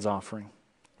rich man's offering.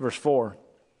 Verse 4,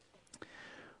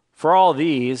 for all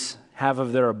these have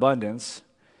of their abundance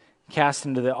cast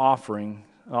into the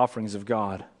offerings of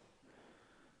God,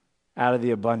 out of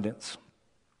the abundance.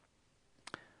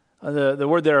 The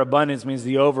word there, abundance, means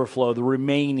the overflow, the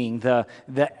remaining, the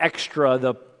extra,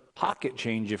 the pocket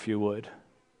change, if you would.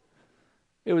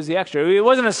 It was the extra. It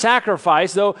wasn't a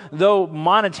sacrifice, though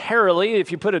monetarily,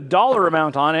 if you put a dollar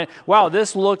amount on it, wow,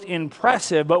 this looked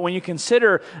impressive. But when you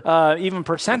consider even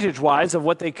percentage-wise of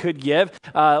what they could give,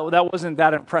 that wasn't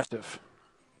that impressive.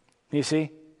 You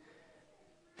see?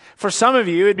 For some of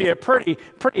you, it'd be a pretty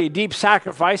deep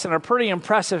sacrifice and a pretty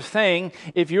impressive thing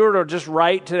if you were to just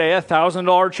write today a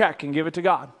 $1,000 check and give it to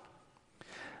God.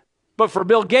 But for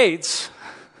Bill Gates,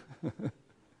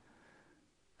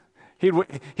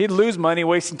 he'd lose money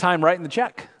wasting time writing the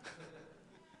check.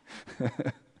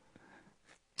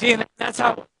 See, and that's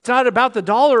how. It's not about the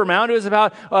dollar amount. It was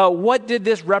about what did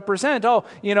this represent. Oh,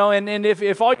 and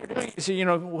if all you're doing is,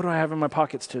 what do I have in my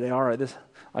pockets today? All right,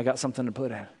 I got something to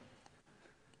put in.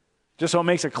 Just so it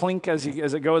makes a clink as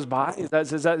it goes by. Is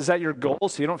that your goal?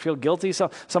 So you don't feel guilty.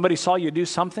 So somebody saw you do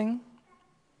something.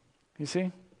 You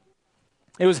see.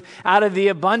 It was out of the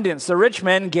abundance. The rich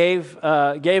men gave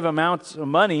amounts of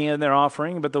money in their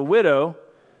offering, but the widow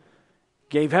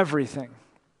gave everything.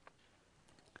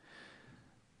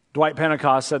 Dwight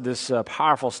Pentecost said this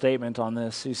powerful statement on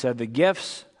this. He said, "The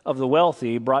gifts of the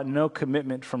wealthy brought no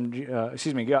comment from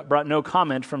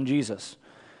Jesus,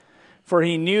 for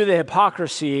he knew the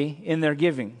hypocrisy in their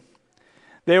giving.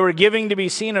 They were giving to be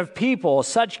seen of people.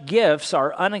 Such gifts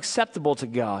are unacceptable to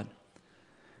God.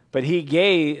 But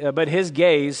his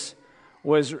gaze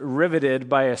was riveted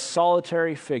by a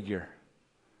solitary figure."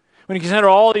 When you consider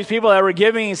all these people that were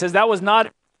giving, he says that was not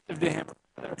to him.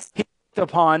 He looked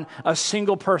upon a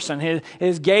single person.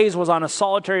 His gaze was on a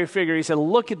solitary figure. He said,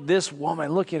 look at this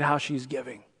woman. Look at how she's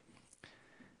giving.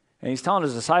 And he's telling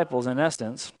his disciples, in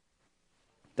essence,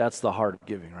 that's the heart of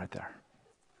giving right there.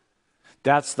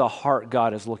 That's the heart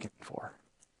God is looking for.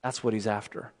 That's what he's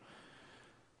after.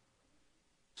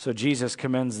 So Jesus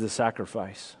commends the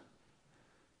sacrifice.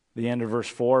 The end of verse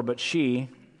 4, but she,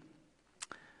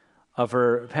 of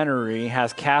her penury,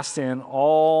 has cast in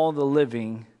all the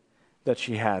living that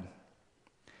she had.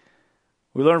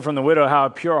 We learn from the widow how a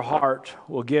pure heart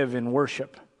will give in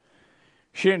worship.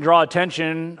 She didn't draw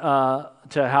attention to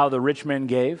how the rich men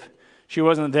gave. She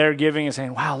wasn't there giving and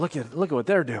saying, wow, look at what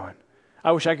they're doing.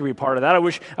 I wish I could be part of that. I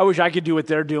wish I could do what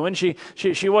they're doing.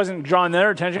 She wasn't drawing their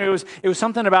attention. It was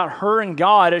something about her and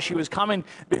God as she was coming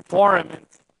before him. And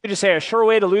you just say a sure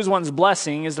way to lose one's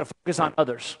blessing is to focus on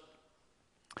others.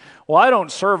 Well, I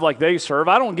don't serve like they serve.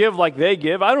 I don't give like they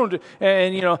give. I don't.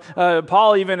 And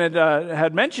Paul even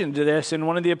had mentioned this in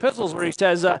one of the epistles where he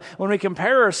says, when we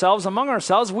compare ourselves among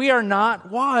ourselves, we are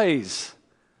not wise,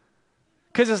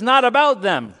 because it's not about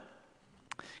them.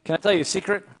 Can I tell you a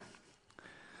secret?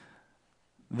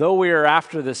 Though we are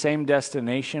after the same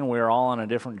destination, we are all on a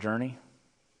different journey.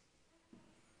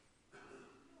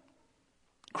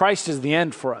 Christ is the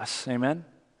end for us, amen?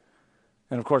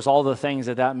 And of course, all the things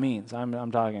that means.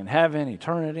 I'm talking heaven,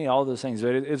 eternity, all those things.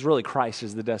 But it's really Christ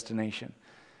is the destination.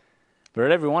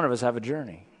 But every one of us have a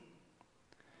journey.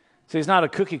 See, it's not a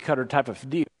cookie cutter type of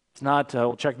deal. It's not,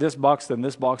 we'll check this box, then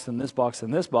this box, then this box,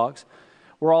 then this box.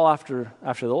 We're all after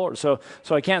the Lord. So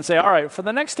I can't say, all right, for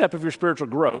the next step of your spiritual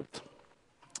growth,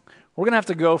 we're going to have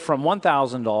to go from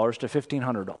 $1,000 to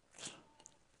 $1,500.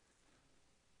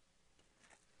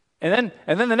 And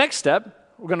then the next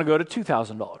step, we're going to go to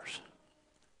 $2,000.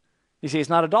 You see, it's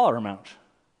not a dollar amount.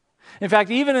 In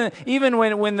fact, even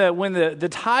when the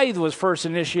tithe was first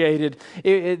initiated,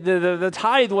 the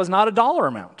tithe was not a dollar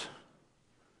amount.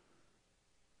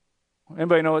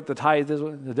 Anybody know what the tithe is?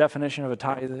 What the definition of a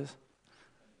tithe is?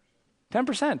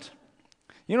 10%.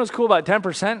 You know what's cool about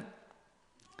 10%?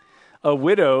 A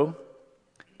widow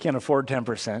can afford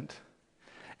 10%,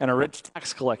 and a rich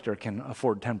tax collector can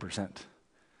afford 10%,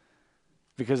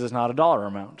 because it's not a dollar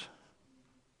amount.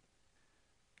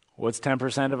 What's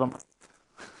 10% of a mite?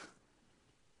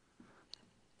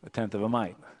 A tenth of a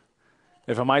mite.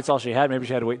 If a mite's all she had, maybe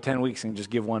she had to wait 10 weeks and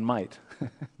just give one mite.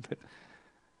 but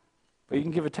you can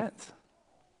give a tenth.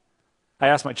 I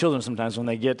ask my children sometimes when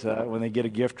they get a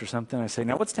gift or something, I say,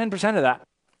 now what's 10% of that?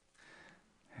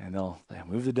 And they'll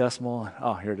move the decimal, and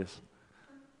oh, here it is.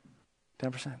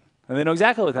 10%. And they know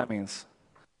exactly what that means.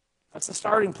 That's the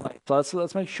starting place. So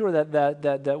let's make sure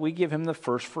that we give him the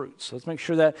first fruits. Let's make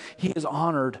sure that he is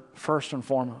honored first and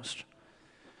foremost.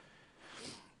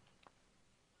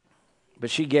 But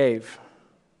she gave.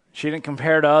 She didn't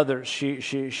compare to others. She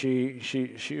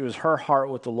was her heart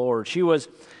with the Lord. She was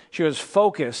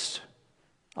focused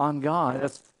on God.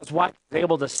 That's why she was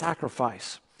able to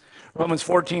sacrifice. Romans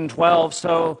 14:12,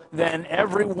 so then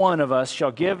every one of us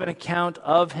shall give an account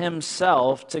of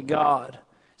himself to God.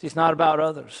 See, it's not about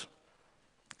others.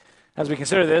 As we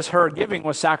consider this, her giving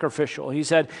was sacrificial. He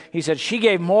said she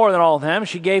gave more than all of them.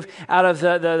 She gave out of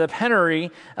the penury,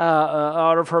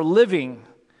 out of her living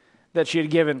that she had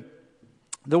given.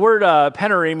 The word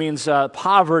penury means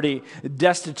poverty,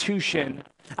 destitution,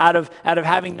 out of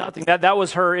having nothing. That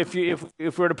was her. If we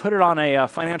were to put it on a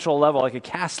financial level, like a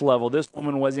caste level, this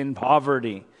woman was in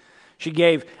poverty. She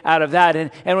gave out of that,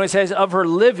 and when it says of her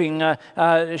living,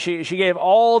 she gave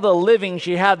all the living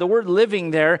she had. The word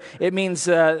living there, it means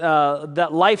that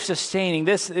life sustaining.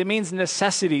 It means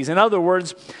necessities. In other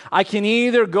words, I can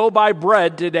either go buy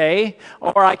bread today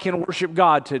or I can worship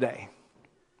God today.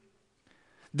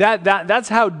 That's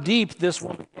how deep this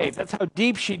woman gave. That's how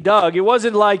deep she dug. It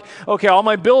wasn't like, okay, all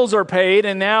my bills are paid,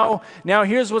 and now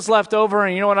here's what's left over,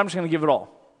 and you know what? I'm just going to give it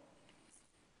all.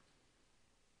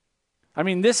 I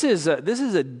mean, this is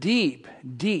a deep,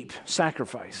 deep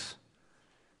sacrifice,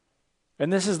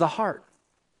 and this is the heart.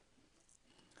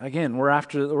 Again,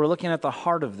 we're looking at the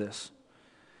heart of this.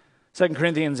 2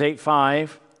 Corinthians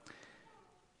 8:5.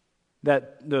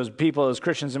 That those people, those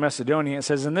Christians in Macedonia, it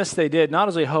says, and this they did, not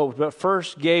as they hoped, but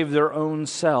first gave their own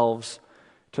selves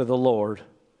to the Lord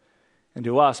and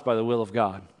to us by the will of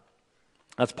God.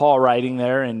 That's Paul writing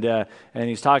there, and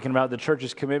he's talking about the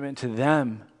church's commitment to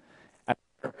them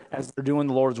as they're doing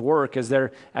the Lord's work, as they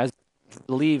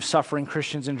leave suffering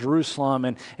Christians in Jerusalem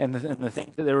and the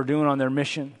things that they were doing on their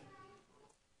mission.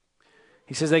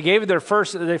 He says they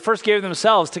first gave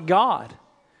themselves to God.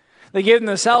 They gave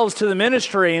themselves to the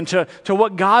ministry and to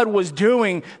what God was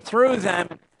doing through them.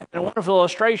 And a wonderful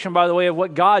illustration, by the way, of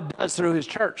what God does through his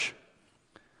church.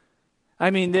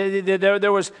 I mean,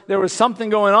 there was something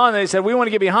going on. They said, we want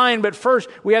to get behind, but first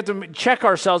we have to check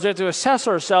ourselves. We have to assess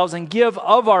ourselves and give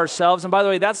of ourselves. And by the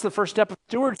way, that's the first step of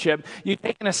stewardship. You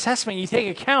take an assessment. You take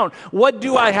account. What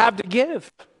do I have to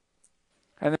give?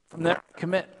 And then from there,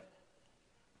 commit.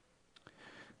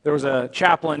 There was a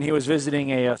chaplain, he was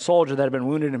visiting a soldier that had been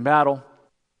wounded in battle.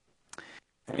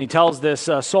 And he tells this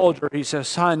soldier, he says,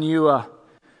 son, you've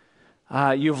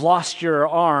lost your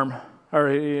arm, or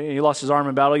he lost his arm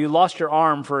in battle. You lost your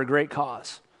arm for a great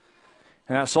cause.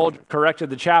 And that soldier corrected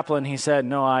the chaplain. He said,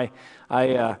 no,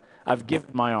 I've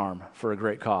given my arm for a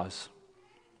great cause.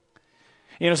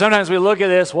 You know, sometimes we look at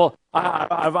this, well,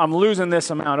 I'm losing this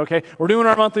amount, okay? We're doing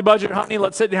our monthly budget, honey.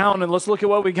 Let's sit down and let's look at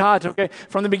what we got, okay?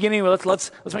 From the beginning,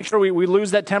 let's make sure we lose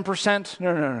that 10%.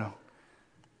 No.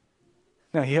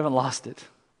 No, you haven't lost it.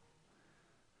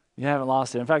 You haven't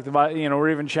lost it. In fact,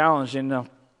 we're even challenged in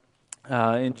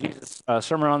Jesus'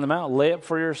 Sermon on the Mount, lay up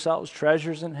for yourselves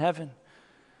treasures in heaven,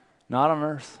 not on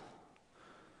earth.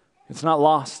 It's not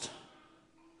lost.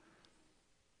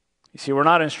 You see, we're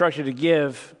not instructed to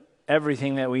give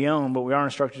everything that we own, but we are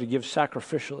instructed to give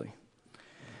sacrificially.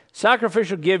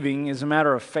 Sacrificial giving is a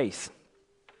matter of faith.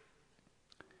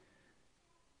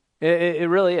 It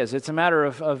really is. It's a matter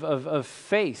of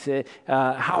faith.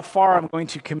 How far I'm going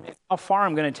to commit, how far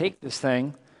I'm going to take this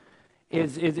thing.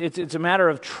 It's a matter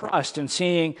of trust and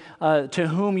seeing to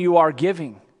whom you are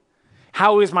giving.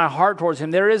 How is my heart towards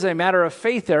him? There is a matter of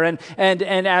faith there.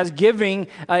 And as giving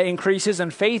increases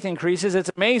and faith increases, it's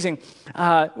amazing.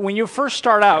 When you first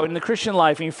start out in the Christian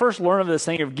life and you first learn of this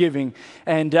thing of giving,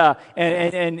 and you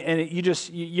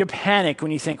panic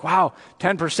when you think, wow,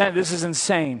 10%, this is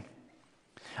insane.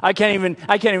 I can't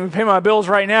even pay my bills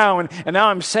right now, and now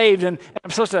I'm saved, and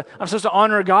I'm supposed to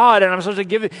honor God, and I'm supposed to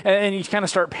give it, and you kind of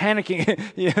start panicking,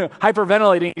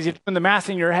 hyperventilating as you're doing the math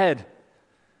in your head.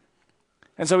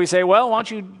 And so we say, well, why don't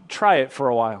you try it for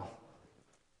a while?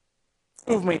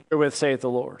 Prove me herewith, saith the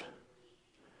Lord.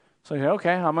 So you say,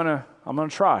 okay, I'm gonna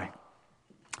try.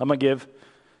 I'm gonna give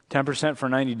 10% for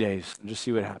 90 days and just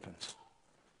see what happens.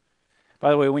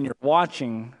 By the way, when you're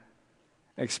watching,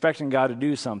 expecting God to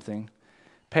do something,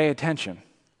 pay attention.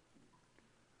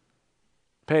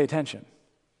 Pay attention.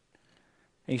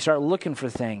 And you start looking for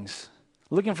things,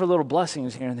 looking for little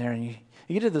blessings here and there, and you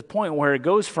get to the point where it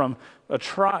goes from a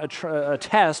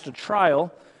test, a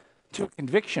trial, to a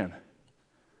conviction.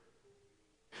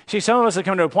 See, some of us have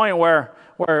come to a point where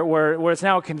it's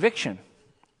now a conviction.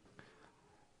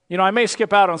 I may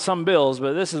skip out on some bills,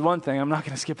 but this is one thing I'm not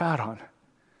going to skip out on.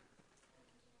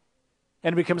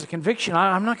 And it becomes a conviction.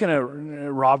 I'm not going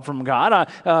to rob from God.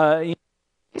 I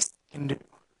can do.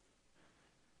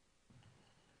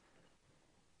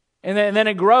 And then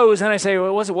it grows, and I say,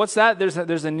 well, what's that?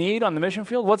 There's a need on the mission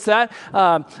field. What's that?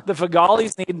 The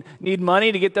Fagalis need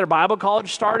money to get their Bible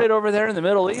college started over there in the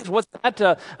Middle East. What's that?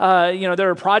 There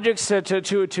are projects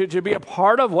to be a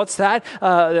part of. What's that?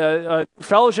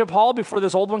 Fellowship hall before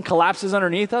this old one collapses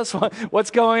underneath us.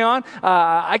 What's going on?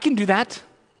 I can do that.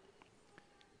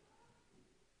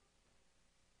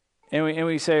 And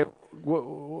we say,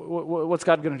 what's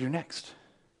God going to do next?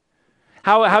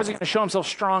 How is he going to show himself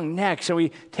strong next? So we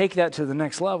take that to the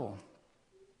next level.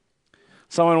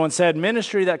 Someone once said,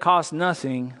 ministry that costs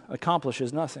nothing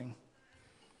accomplishes nothing.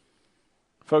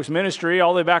 Folks, ministry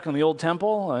all the way back in the old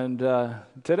temple and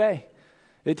today,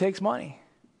 it takes money.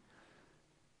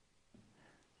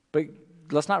 But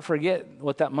let's not forget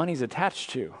what that money's attached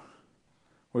to.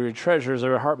 Where your treasures are,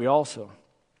 your heart be also.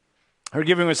 Her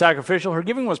giving was sacrificial. Her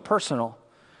giving was personal.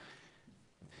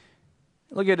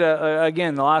 Look at,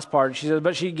 again, the last part. She says,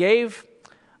 but she gave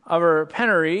of her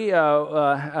penury,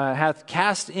 hath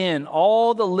cast in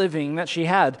all the living that she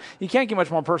had. You can't get much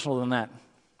more personal than that.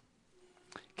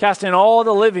 Cast in all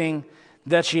the living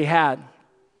that she had.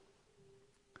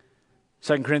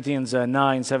 2 Corinthians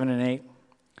 9, 7, and 8.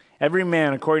 Every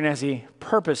man according as he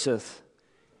purposeth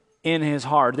in his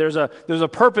heart. There's a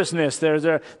purposeness. There's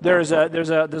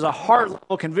a heart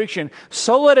level conviction.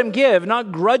 So let him give,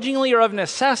 not grudgingly or of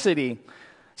necessity.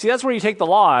 See, that's where you take the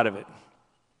law out of it.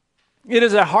 It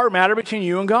is a heart matter between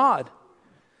you and God.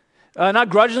 Not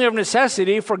grudgingly of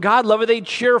necessity, for God loveth a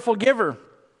cheerful giver.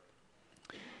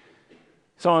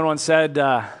 Someone once said,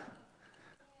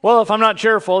 well, if I'm not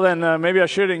cheerful, then maybe I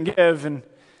shouldn't give. And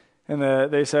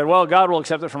they said, well, God will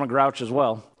accept it from a grouch as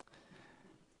well.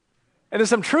 And there's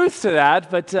some truth to that,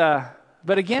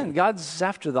 but again, God's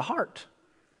after the heart.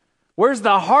 Where's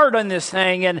the heart on this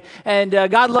thing? And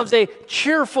God loves a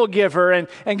cheerful giver,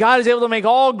 and God is able to make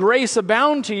all grace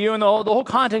abound to you. And the whole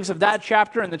context of that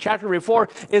chapter and the chapter before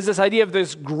is this idea of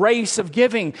this grace of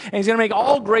giving. And he's going to make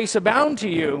all grace abound to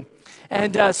you.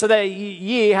 And so that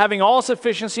ye, having all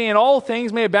sufficiency in all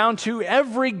things, may abound to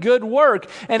every good work.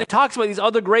 And it talks about these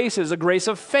other graces, a grace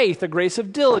of faith, a grace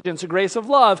of diligence, a grace of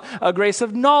love, a grace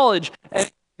of knowledge. And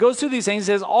it goes through these things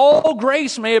and says, all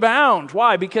grace may abound.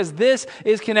 Why? Because this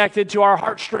is connected to our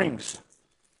heartstrings.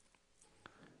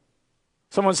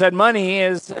 Someone said money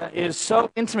is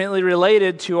so intimately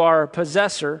related to our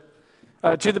possessor,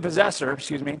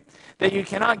 that you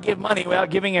cannot give money without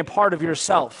giving a part of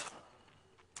yourself.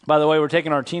 By the way, we're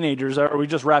taking our teenagers, or we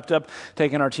just wrapped up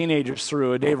taking our teenagers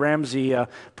through a Dave Ramsey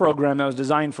program that was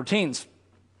designed for teens.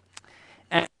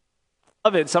 And I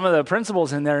love it, some of the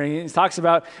principles in there. He talks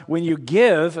about when you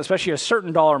give, especially a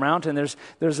certain dollar amount, and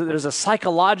there's a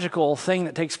psychological thing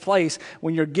that takes place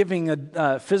when you're giving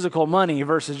a physical money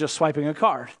versus just swiping a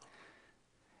card.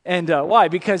 And why?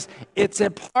 Because it's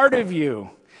a part of you.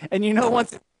 And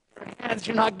once it's in your hands,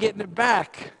 you're not getting it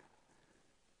back.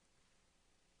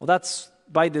 Well, that's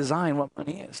by design what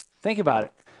money is. Think about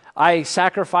it. I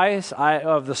sacrificed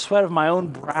of the sweat of my own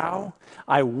brow.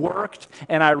 I worked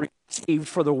and I received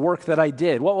for the work that I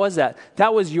did. What was that?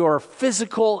 That was your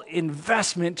physical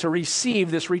investment to receive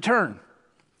this return.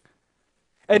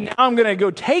 And now I'm going to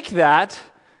go take that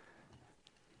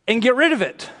and get rid of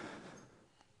it.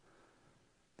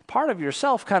 Part of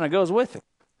yourself kind of goes with it.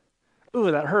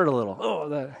 Ooh, that hurt a little. Oh,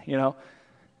 that.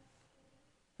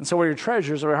 And so where your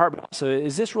treasures are, your heart, but also,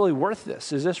 is this really worth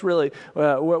this? Is this really,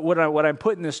 what I'm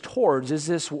putting this towards, is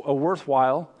this a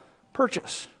worthwhile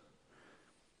purchase?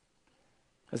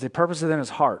 As they purpose it in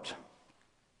his heart.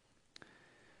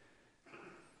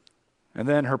 And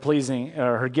then her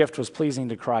gift was pleasing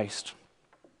to Christ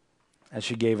as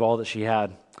she gave all that she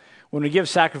had. When we give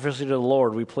sacrificially to the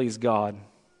Lord, we please God.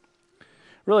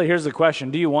 Really, here's the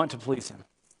question. Do you want to please him?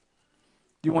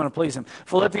 Do you want to please him?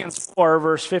 Philippians 4,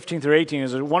 verse 15 through 18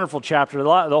 is a wonderful chapter.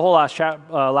 The whole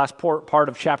last part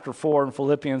of chapter 4 in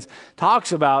Philippians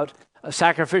talks about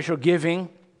sacrificial giving.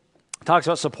 It talks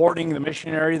about supporting the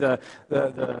missionary, the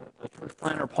church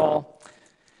planter Paul.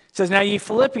 It says, now ye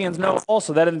Philippians know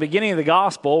also that in the beginning of the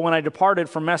gospel, when I departed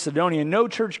from Macedonia, no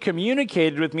church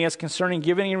communicated with me as concerning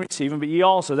giving and receiving, but ye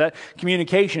also. That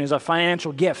communication is a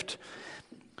financial gift.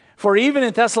 For even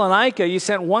in Thessalonica ye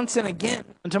sent once and again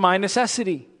unto my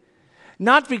necessity.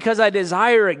 Not because I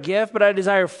desire a gift, but I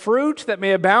desire fruit that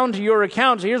may abound to your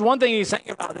account. So here's one thing he's saying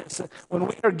about this. When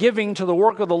we are giving to the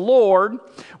work of the Lord,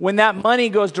 when that money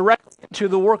goes directly to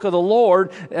the work of the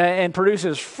Lord and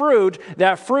produces fruit,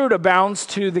 that fruit abounds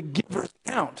to the giver's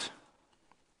account.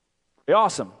 Pretty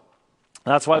awesome.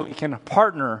 That's why we can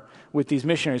partner with these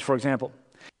missionaries, for example.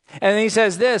 And then he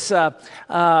says this, but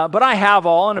I have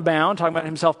all and abound, talking about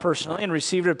himself personally, and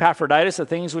received of Epaphroditus the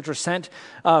things which were sent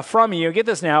from you. Get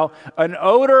this now, an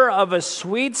odor of a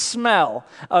sweet smell,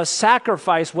 a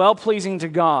sacrifice well-pleasing to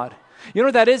God. You know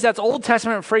what that is? That's Old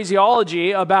Testament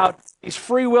phraseology about these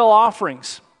free will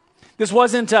offerings. This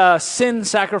wasn't a sin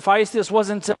sacrifice. This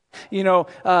wasn't,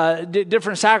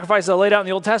 different sacrifices laid out in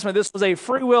the Old Testament. This was a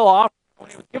free will offering. When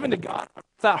it was given to God,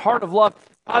 that heart of love,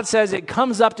 God says it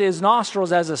comes up to his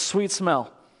nostrils as a sweet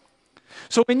smell.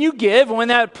 So when you give, when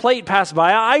that plate passed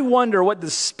by, I wonder what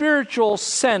the spiritual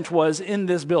scent was in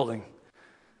this building.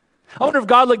 I wonder if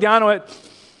God looked down and went,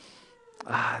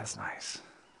 that's nice.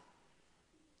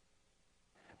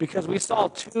 Because we saw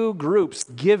two groups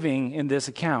giving in this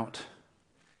account.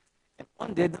 And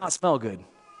one did not smell good.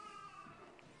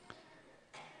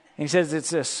 And he says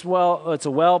it's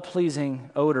a well-pleasing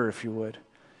odor, if you would.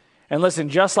 And listen,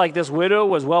 just like this widow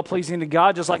was well-pleasing to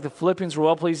God, just like the Philippians were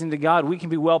well-pleasing to God, we can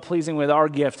be well-pleasing with our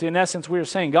gift. In essence, we are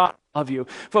saying, God, I love you.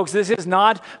 Folks, this is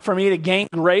not for me to gain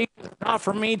grace. It's not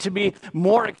for me to be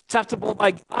more acceptable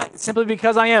by God. It's simply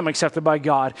because I am accepted by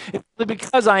God. It's simply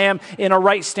because I am in a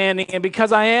right standing, and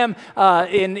because I am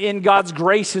in God's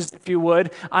graces, if you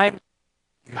would.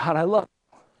 God, I love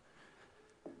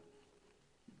you.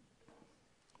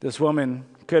 This woman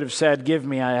could have said, give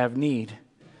me, I have need.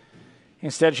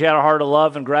 Instead, she had a heart of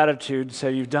love and gratitude,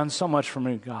 said, you've done so much for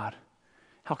me, God.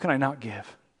 How can I not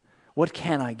give? What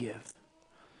can I give?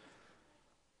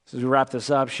 So as we wrap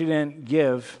this up, she didn't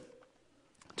give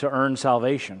to earn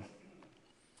salvation.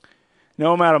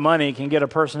 No amount of money can get a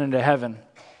person into heaven.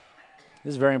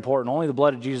 This is very important. Only the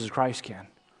blood of Jesus Christ can.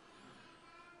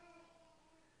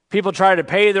 People try to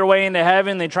pay their way into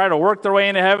heaven. They try to work their way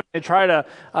into heaven. They try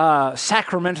to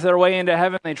sacrament their way into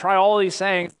heaven. They try all these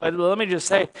things. But let me just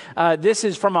say, this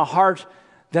is from a heart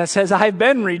that says, I've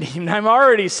been redeemed. I'm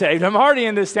already saved. I'm already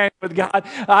in this standing with God.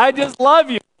 I just love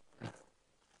you.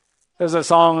 There's a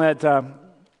song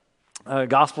a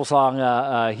gospel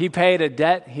song. He paid a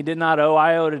debt he did not owe.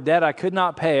 I owed a debt I could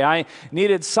not pay. I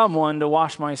needed someone to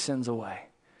wash my sins away.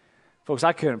 Folks,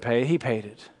 I couldn't pay it. He paid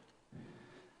it.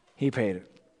 He paid it.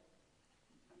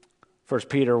 1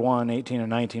 Peter 1, 18 and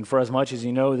 19, for as much as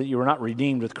you know that you were not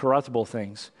redeemed with corruptible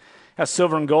things, as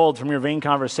silver and gold from your vain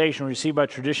conversation received by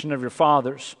tradition of your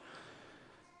fathers,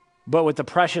 but with the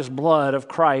precious blood of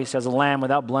Christ as a lamb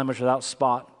without blemish, without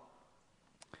spot.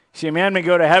 See, a man may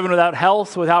go to heaven without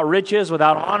health, without riches,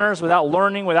 without honors, without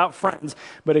learning, without friends,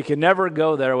 but he can never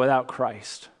go there without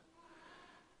Christ.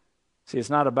 See, it's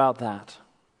not about that.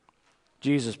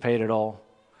 Jesus paid it all.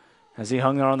 As he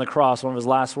hung there on the cross, one of his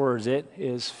last words, it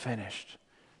is finished.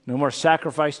 No more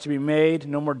sacrifice to be made,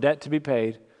 no more debt to be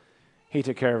paid. He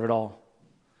took care of it all.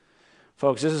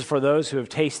 Folks, this is for those who have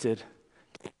tasted,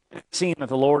 seen that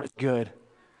the Lord is good.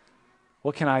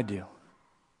 What can I do?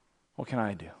 What can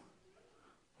I do?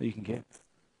 Well, you can give.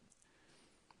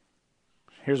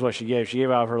 Here's what she gave. She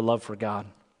gave out of her love for God.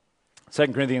 2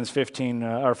 Corinthians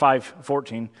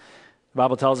 5:14, the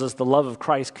Bible tells us the love of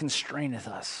Christ constraineth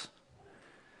us.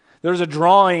 There's a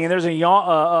drawing and there's a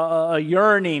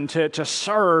yearning to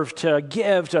serve, to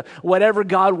give, to whatever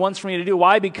God wants for me to do.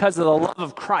 Why? Because of the love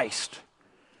of Christ.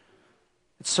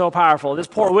 It's so powerful. This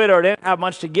poor widow didn't have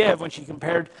much to give when she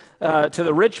compared to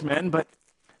the rich man, but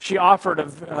she offered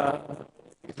the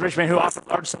rich man who offered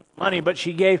large sums of money, but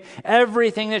she gave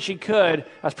everything that she could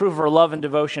as proof of her love and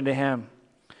devotion to him.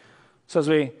 So as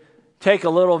we take a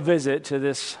little visit to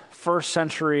this first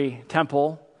century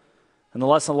temple, and the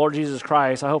lesson of the Lord Jesus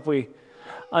Christ, I hope we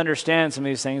understand some of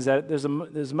these things, that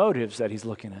there's motives that he's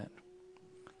looking at.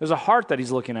 There's a heart that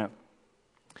he's looking at.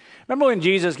 Remember when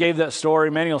Jesus gave that story,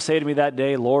 many will say to me that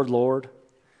day, Lord, Lord,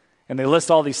 and they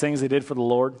list all these things they did for the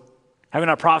Lord. Having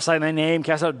not prophesied in thy name,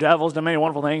 cast out devils, done many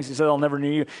wonderful things, he said, I'll never know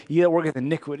you. Ye that worketh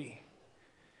iniquity.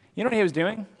 You know what he was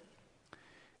doing?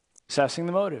 Assessing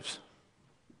the motives.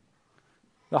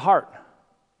 The heart.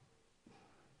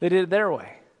 They did it their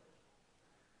way.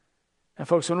 And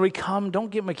folks, when we come,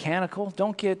 don't get mechanical.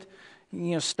 Don't get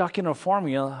stuck in a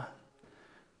formula.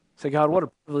 Say, God, what a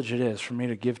privilege it is for me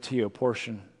to give to you a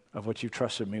portion of what you've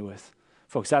trusted me with.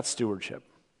 Folks, that's stewardship.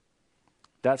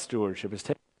 That stewardship is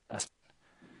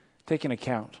taking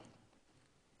account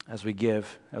as we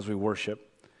give, as we worship.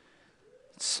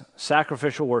 It's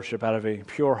sacrificial worship out of a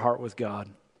pure heart with God.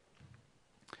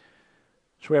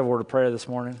 Should we have a word of prayer this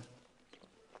morning?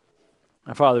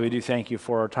 And Father, we do thank you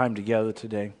for our time together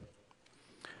today.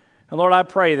 And Lord, I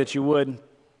pray that you would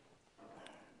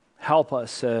help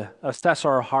us assess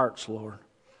our hearts, Lord.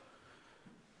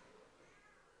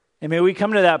 And may we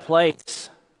come to that place,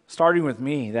 starting with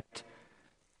me, that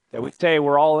that we say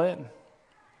we're all in.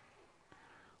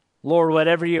 Lord,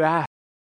 whatever you ask.